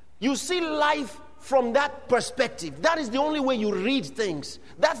 you see life from that perspective. That is the only way you read things.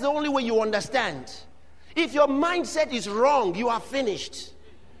 That's the only way you understand. If your mindset is wrong, you are finished.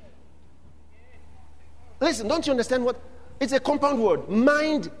 Listen, don't you understand what? It's a compound word.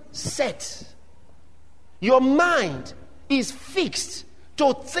 Mindset. Your mind is fixed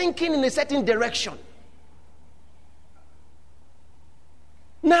to thinking in a certain direction.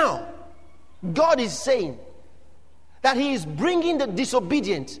 Now, God is saying that He is bringing the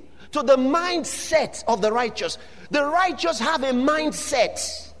disobedient to the mindset of the righteous. The righteous have a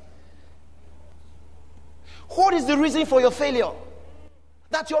mindset. What is the reason for your failure?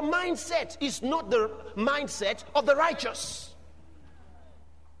 That your mindset is not the mindset of the righteous.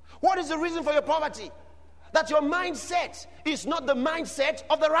 What is the reason for your poverty? That your mindset is not the mindset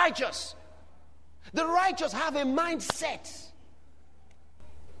of the righteous. The righteous have a mindset.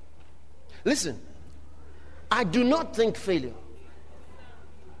 Listen, I do not think failure.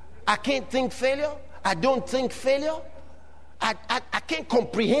 I can't think failure. I don't think failure. I can't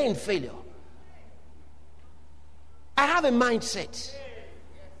comprehend failure. I have a mindset.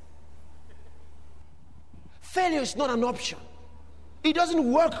 Failure is not an option. It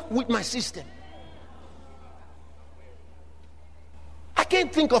doesn't work with my system. I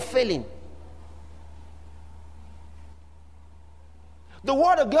can't think of failing. The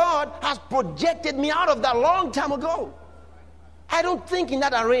Word of God has projected me out of that long time ago. I don't think in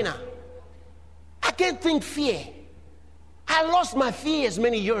that arena. I can't think fear. I lost my fears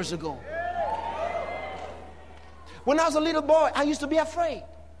many years ago. When I was a little boy, I used to be afraid.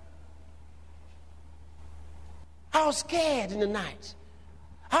 I was scared in the night.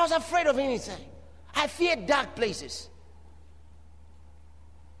 I was afraid of anything. I feared dark places.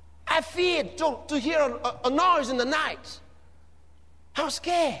 I feared to hear a noise in the night. I was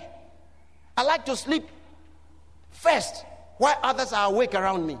scared. I like to sleep first while others are awake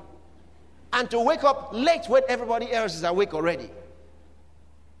around me, and to wake up late when everybody else is awake already.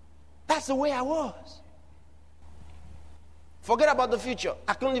 That's the way I was. Forget about the future.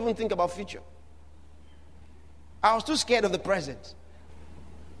 I couldn't even think about future. I was too scared of the present.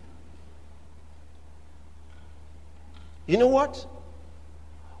 You know what?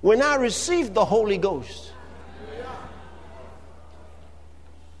 When I received the Holy Ghost,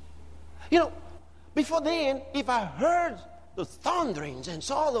 you know, before then, if I heard the thunderings and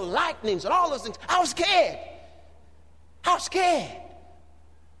saw the lightnings and all those things, I was scared. I was scared.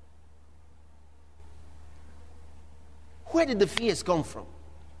 Where did the fears come from?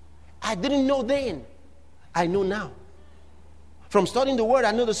 I didn't know then. I know now. From studying the Word,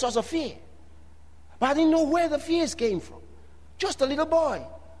 I know the source of fear. But I didn't know where the fears came from. Just a little boy.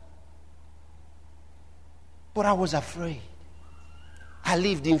 But I was afraid. I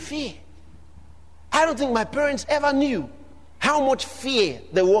lived in fear. I don't think my parents ever knew how much fear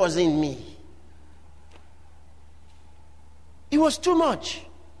there was in me. It was too much.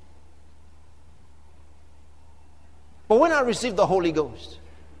 But when I received the Holy Ghost,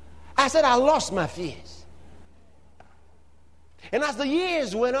 I said I lost my fears. And as the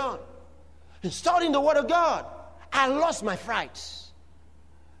years went on, and studying the Word of God, I lost my frights.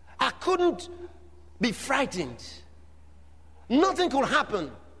 I couldn't be frightened. Nothing could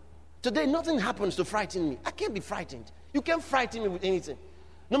happen. Today, nothing happens to frighten me. I can't be frightened. You can't frighten me with anything.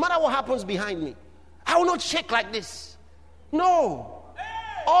 No matter what happens behind me, I will not shake like this. No.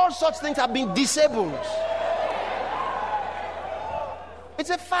 All such things have been disabled. It's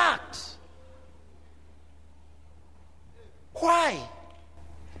a fact. Why?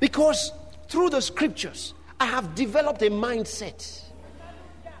 Because through the scriptures, I have developed a mindset.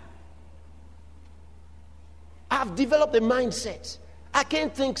 I have developed a mindset. I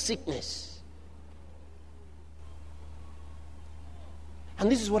can't think sickness. And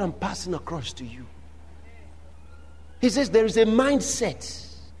this is what I'm passing across to you. He says there is a mindset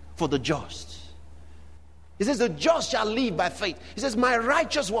for the just. He says the just shall live by faith. He says my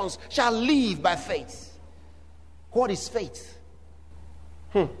righteous ones shall live by faith. What is faith?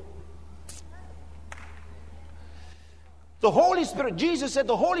 The Holy Spirit, Jesus said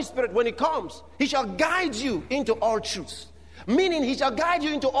the Holy Spirit, when He comes, He shall guide you into all truth. Meaning He shall guide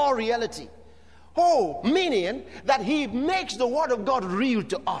you into all reality. Meaning that He makes the Word of God real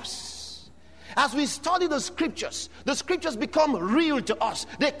to us. As we study the scriptures become real to us.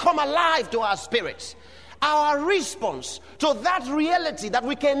 They come alive to our spirits. Our response to that reality that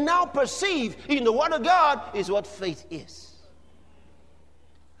we can now perceive in the Word of God is what faith is.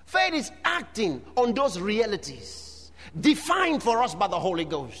 Faith faith is acting on those realities defined for us by the Holy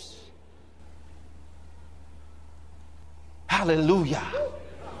Ghost. Hallelujah.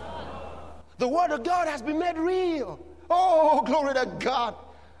 The Word of God has been made real. Oh, glory to God.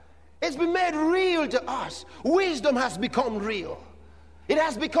 It's been made real to us. Wisdom has become real. It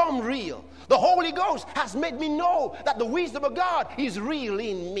has become real. The Holy Ghost has made me know that the wisdom of God is real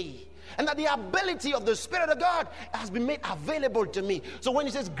in me. And that the ability of the Spirit of God has been made available to me. So when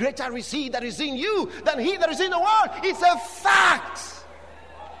he says, greater is he that is in you than he that is in the world, it's a fact.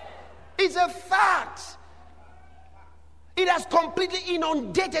 It's a fact. It has completely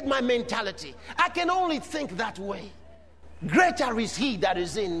inundated my mentality. I can only think that way. Greater is he that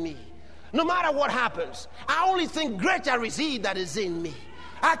is in me. No matter what happens, I only think greater is he that is in me.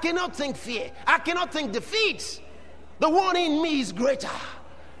 I cannot think fear. I cannot think defeat. The one in me is greater.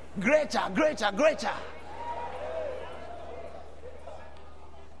 Greater, greater, greater.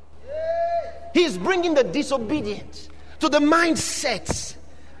 He is bringing the disobedient to the mindset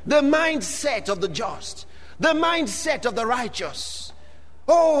of the just, the mindset of the righteous.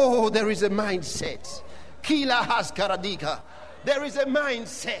 Oh, there is a mindset. Kila has karadika. There is a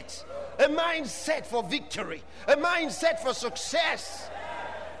mindset for victory, a mindset for success.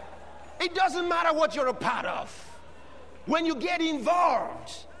 It doesn't matter what you're a part of. When you get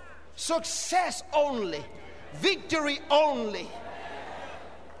involved, success only, victory only.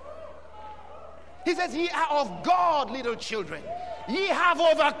 He says, ye are of God, little children. Ye have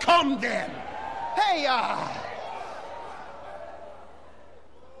overcome them. Hey,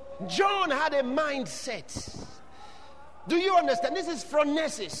 John had a mindset. Do you understand? This is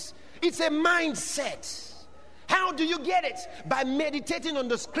phronesis. It's a mindset. How do you get it? By meditating on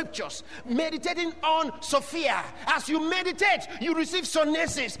the scriptures, meditating on Sophia. As you meditate, you receive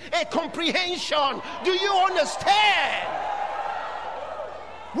phronesis, a comprehension. Do you understand?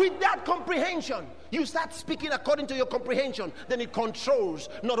 With that comprehension, you start speaking according to your comprehension. Then it controls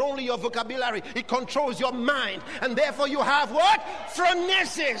not only your vocabulary, it controls your mind. And therefore you have what?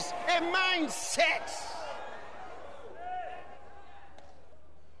 Phronesis, a mindset.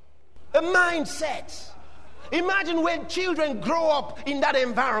 A mindset. Imagine when children grow up in that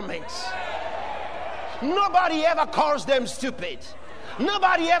environment. Nobody ever calls them stupid.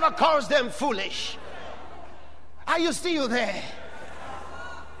 Nobody ever calls them foolish. Are you still there?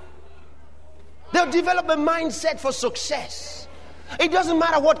 They'll develop a mindset for success. It doesn't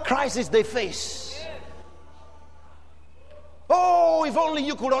matter what crisis they face. Oh, if only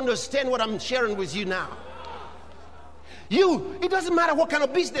you could understand what I'm sharing with you now. It doesn't matter what kind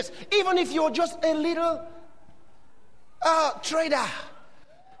of business. Even if you're just a little trader,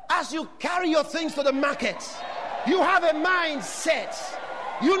 as you carry your things to the market, you have a mindset.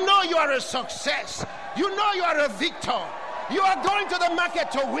 You know you are a success. You know you are a victor. You are going to the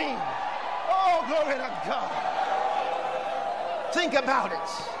market to win. Oh, glory to God. Think about it.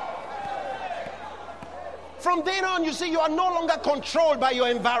 From then on, you see, you are no longer controlled by your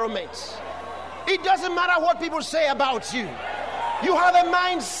environment. It doesn't matter what people say about you. You have a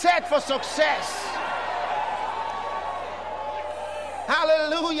mindset for success.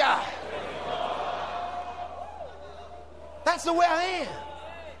 Hallelujah. That's the way I am.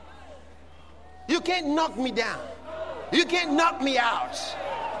 You can't knock me down. You can't knock me out.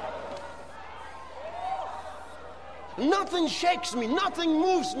 Nothing shakes me. Nothing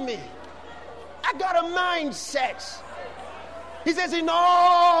moves me. I got a mindset. He says, in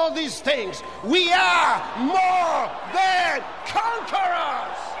all these things, we are more than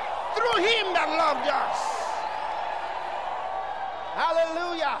conquerors through him that loved us.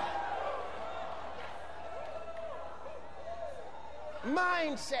 Hallelujah.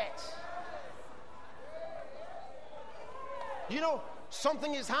 Mindset. You know,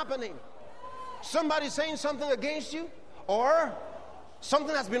 something is happening. Somebody's saying something against you, or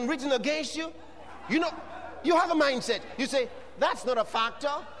something has been written against you. You know, you have a mindset. You say, that's not a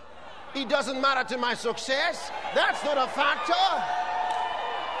factor. It doesn't matter to my success. That's not a factor.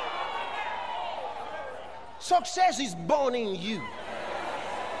 Success is born in you.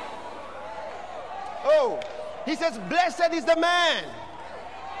 Oh, he says, blessed is the man.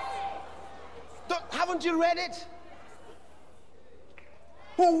 Haven't you read it?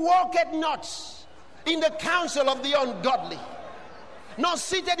 Who walketh not in the counsel of the ungodly, nor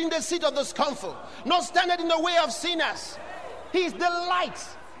seated in the seat of the scornful, nor standeth in the way of sinners. His delight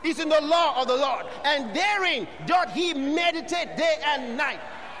is in the law of the Lord, and therein doth he meditate day and night.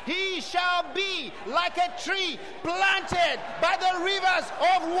 He shall be like a tree planted by the rivers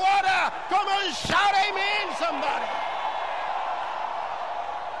of water. Come on, shout amen, somebody.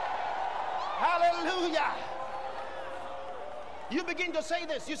 Hallelujah. You begin to say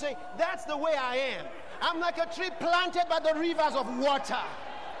this. You say, that's the way I am. I'm like a tree planted by the rivers of water,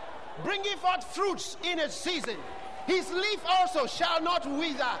 bringing forth fruits in its season. His leaf also shall not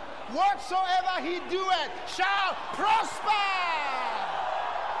wither. Whatsoever he doeth shall prosper.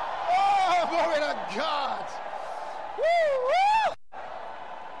 Oh, glory to God. Woo, woo.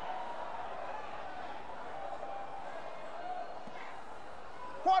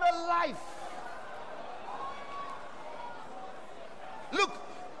 What a life. Look,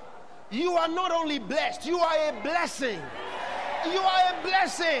 you are not only blessed, you are a blessing. You are a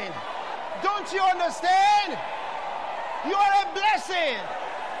blessing. Don't you understand? You are a blessing.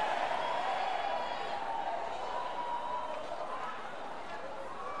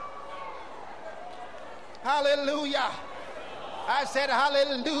 Hallelujah. I said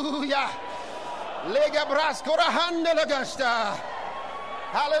hallelujah. Lega braskora handelagasta.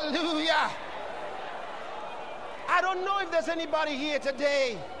 Hallelujah. I don't know if there's anybody here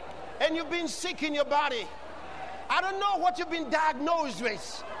today and you've been sick in your body. I don't know what you've been diagnosed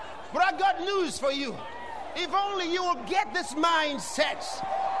with, but I got news for you. If only you will get this mindset.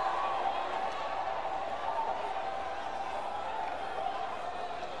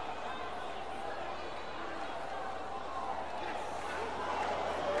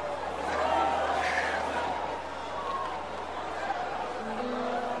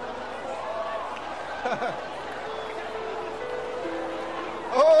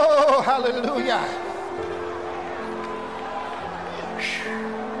 Oh, hallelujah.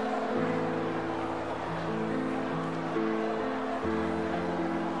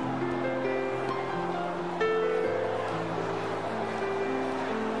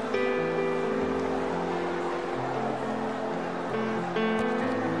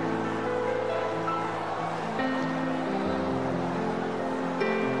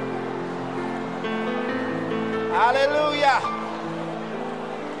 Hallelujah.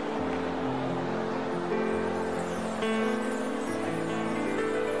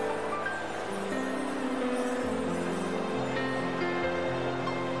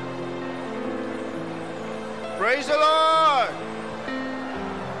 Praise the Lord.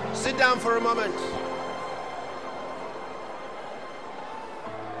 Sit down for a moment.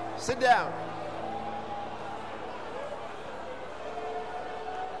 Sit down.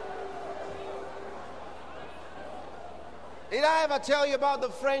 Did I ever tell you about the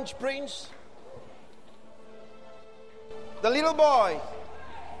French prince? The little boy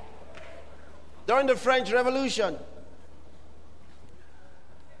during the French Revolution.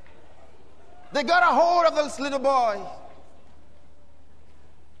 They got a hold of this little boy.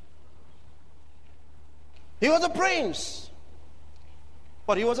 He was a prince,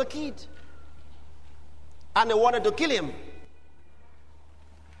 but he was a kid. And they wanted to kill him.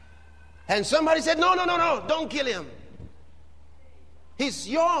 And somebody said, no, don't kill him. He's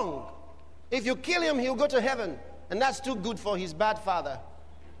young. If you kill him, he'll go to heaven. And that's too good for his bad father.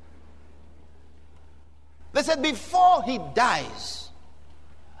 They said, before he dies,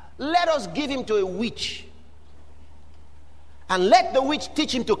 let us give him to a witch. And let the witch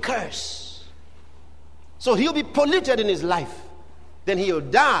teach him to curse. So he'll be polluted in his life. Then he'll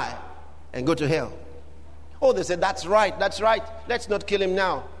die and go to hell. Oh, they said, that's right. Let's not kill him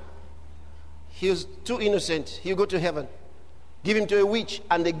now. He was too innocent. He'll go to heaven. Give him to a witch.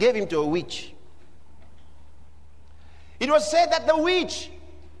 And they gave him to a witch. It was said that the witch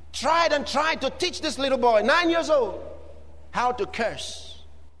tried to teach this little boy, 9 years old, how to curse.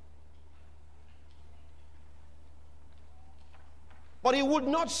 But he would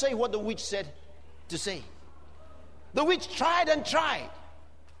not say what the witch said to say. The witch tried and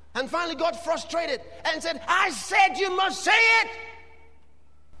finally got frustrated and said, I said you must say it.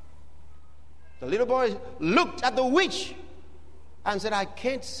 The little boy looked at the witch and said, I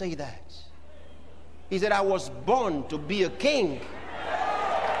can't say that. He said, I was born to be a king.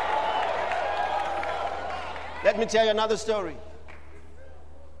 Let me tell you another story.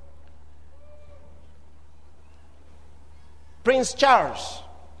 Prince Charles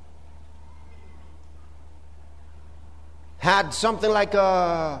had something like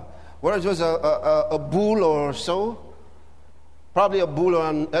a bull or so, probably a bull or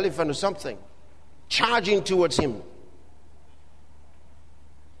an elephant or something, charging towards him.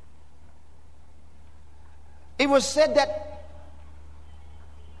 It was said that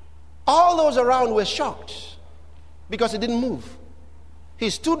all those around were shocked because he didn't move. He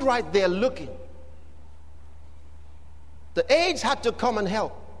stood right there looking. The aides had to come and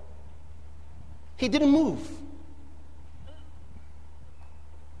help. He didn't move.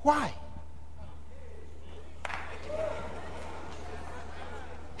 Why?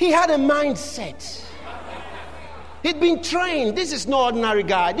 He had a mindset He'd been trained. This is no ordinary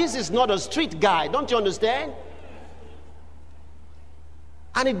guy. This is not a street guy. Don't you understand?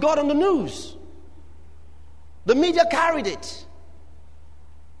 And it got on the news. The media carried it.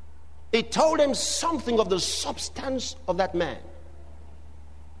 It told them something of the substance of that man.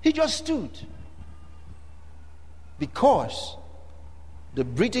 He just stood. Because the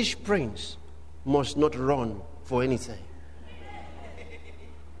British prince must not run for anything.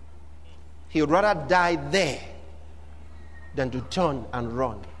 He would rather die there than to turn and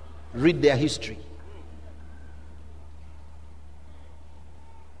run. Read their history.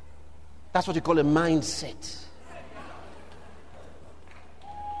 That's what you call a mindset.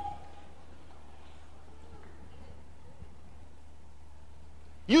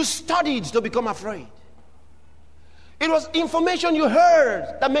 You studied to become afraid. It was information you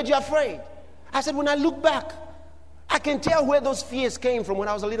heard that made you afraid. I said, when I look back, I can tell where those fears came from when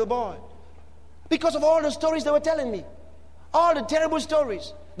I was a little boy. Because of all the stories they were telling me. All the terrible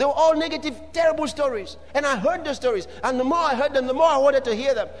stories. They were all negative, terrible stories. And I heard the stories. And the more I heard them, the more I wanted to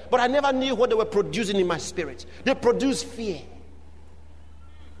hear them. But I never knew what they were producing in my spirit. They produced fear.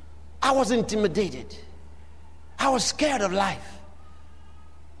 I was intimidated. I was scared of life.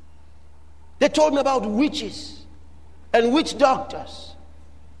 They told me about witches and witch doctors.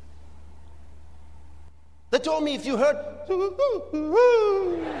 They told me if you heard...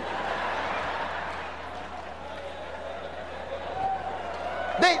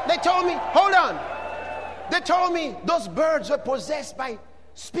 They told me, hold on. They told me those birds were possessed by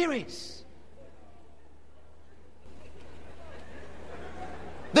spirits.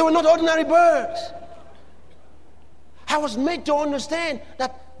 They were not ordinary birds. I was made to understand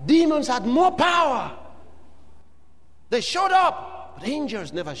that demons had more power. They showed up, but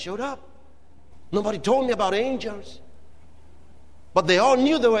angels never showed up. Nobody told me about angels. But they all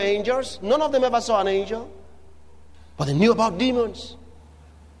knew they were angels. None of them ever saw an angel. But they knew about demons.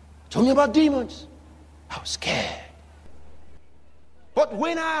 Told me about demons. I was scared. But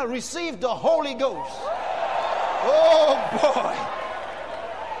when I received the Holy Ghost, oh boy,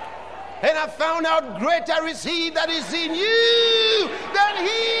 and I found out greater is He that is in you than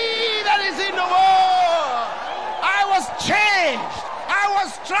he that is in the world. I was changed. I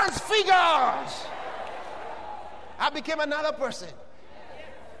was transfigured. I became another person.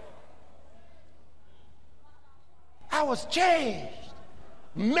 I was changed.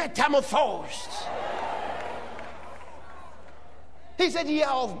 Metamorphosed. He said, ye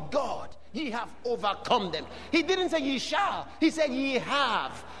are of God, ye have overcome them. He didn't say ye shall. He said ye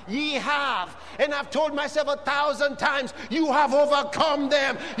have. Ye have. And I've told myself 1,000 times, you have overcome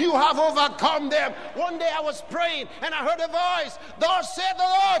them. You have overcome them. One day I was praying and I heard a voice. Thus said the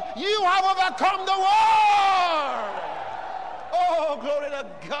Lord, you have overcome the world. Oh, glory to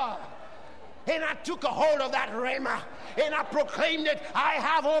God. And I took a hold of that rhema and I proclaimed it. I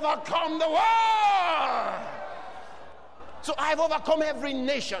have overcome the world. So I've overcome every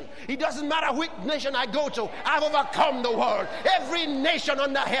nation. It doesn't matter which nation I go to. I've overcome the world. Every nation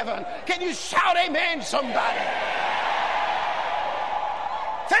under heaven. Can you shout amen, somebody?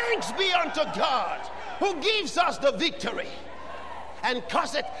 Thanks be unto God who gives us the victory and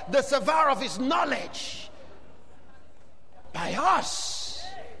causeth the savor of His knowledge by us.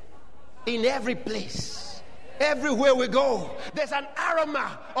 In every place, everywhere we go, there's an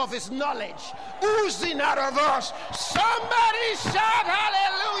aroma of His knowledge oozing out of us. Somebody shout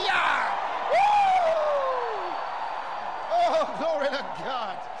hallelujah! Woo! Oh, glory to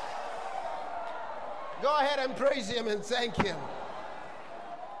God. Go ahead and praise Him and thank Him.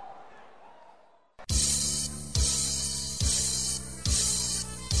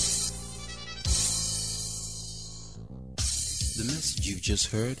 The message you've just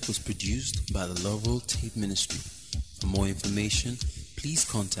heard was produced by the Lovell Tape Ministry. For more information, please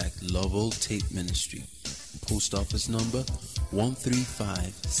contact Lovell Tape Ministry. Post office number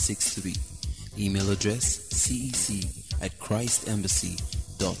 13563. Email address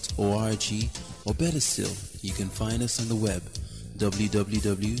cec@christembassy.org, or better still, you can find us on the web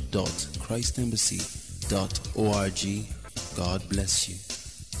www.christembassy.org. God bless you.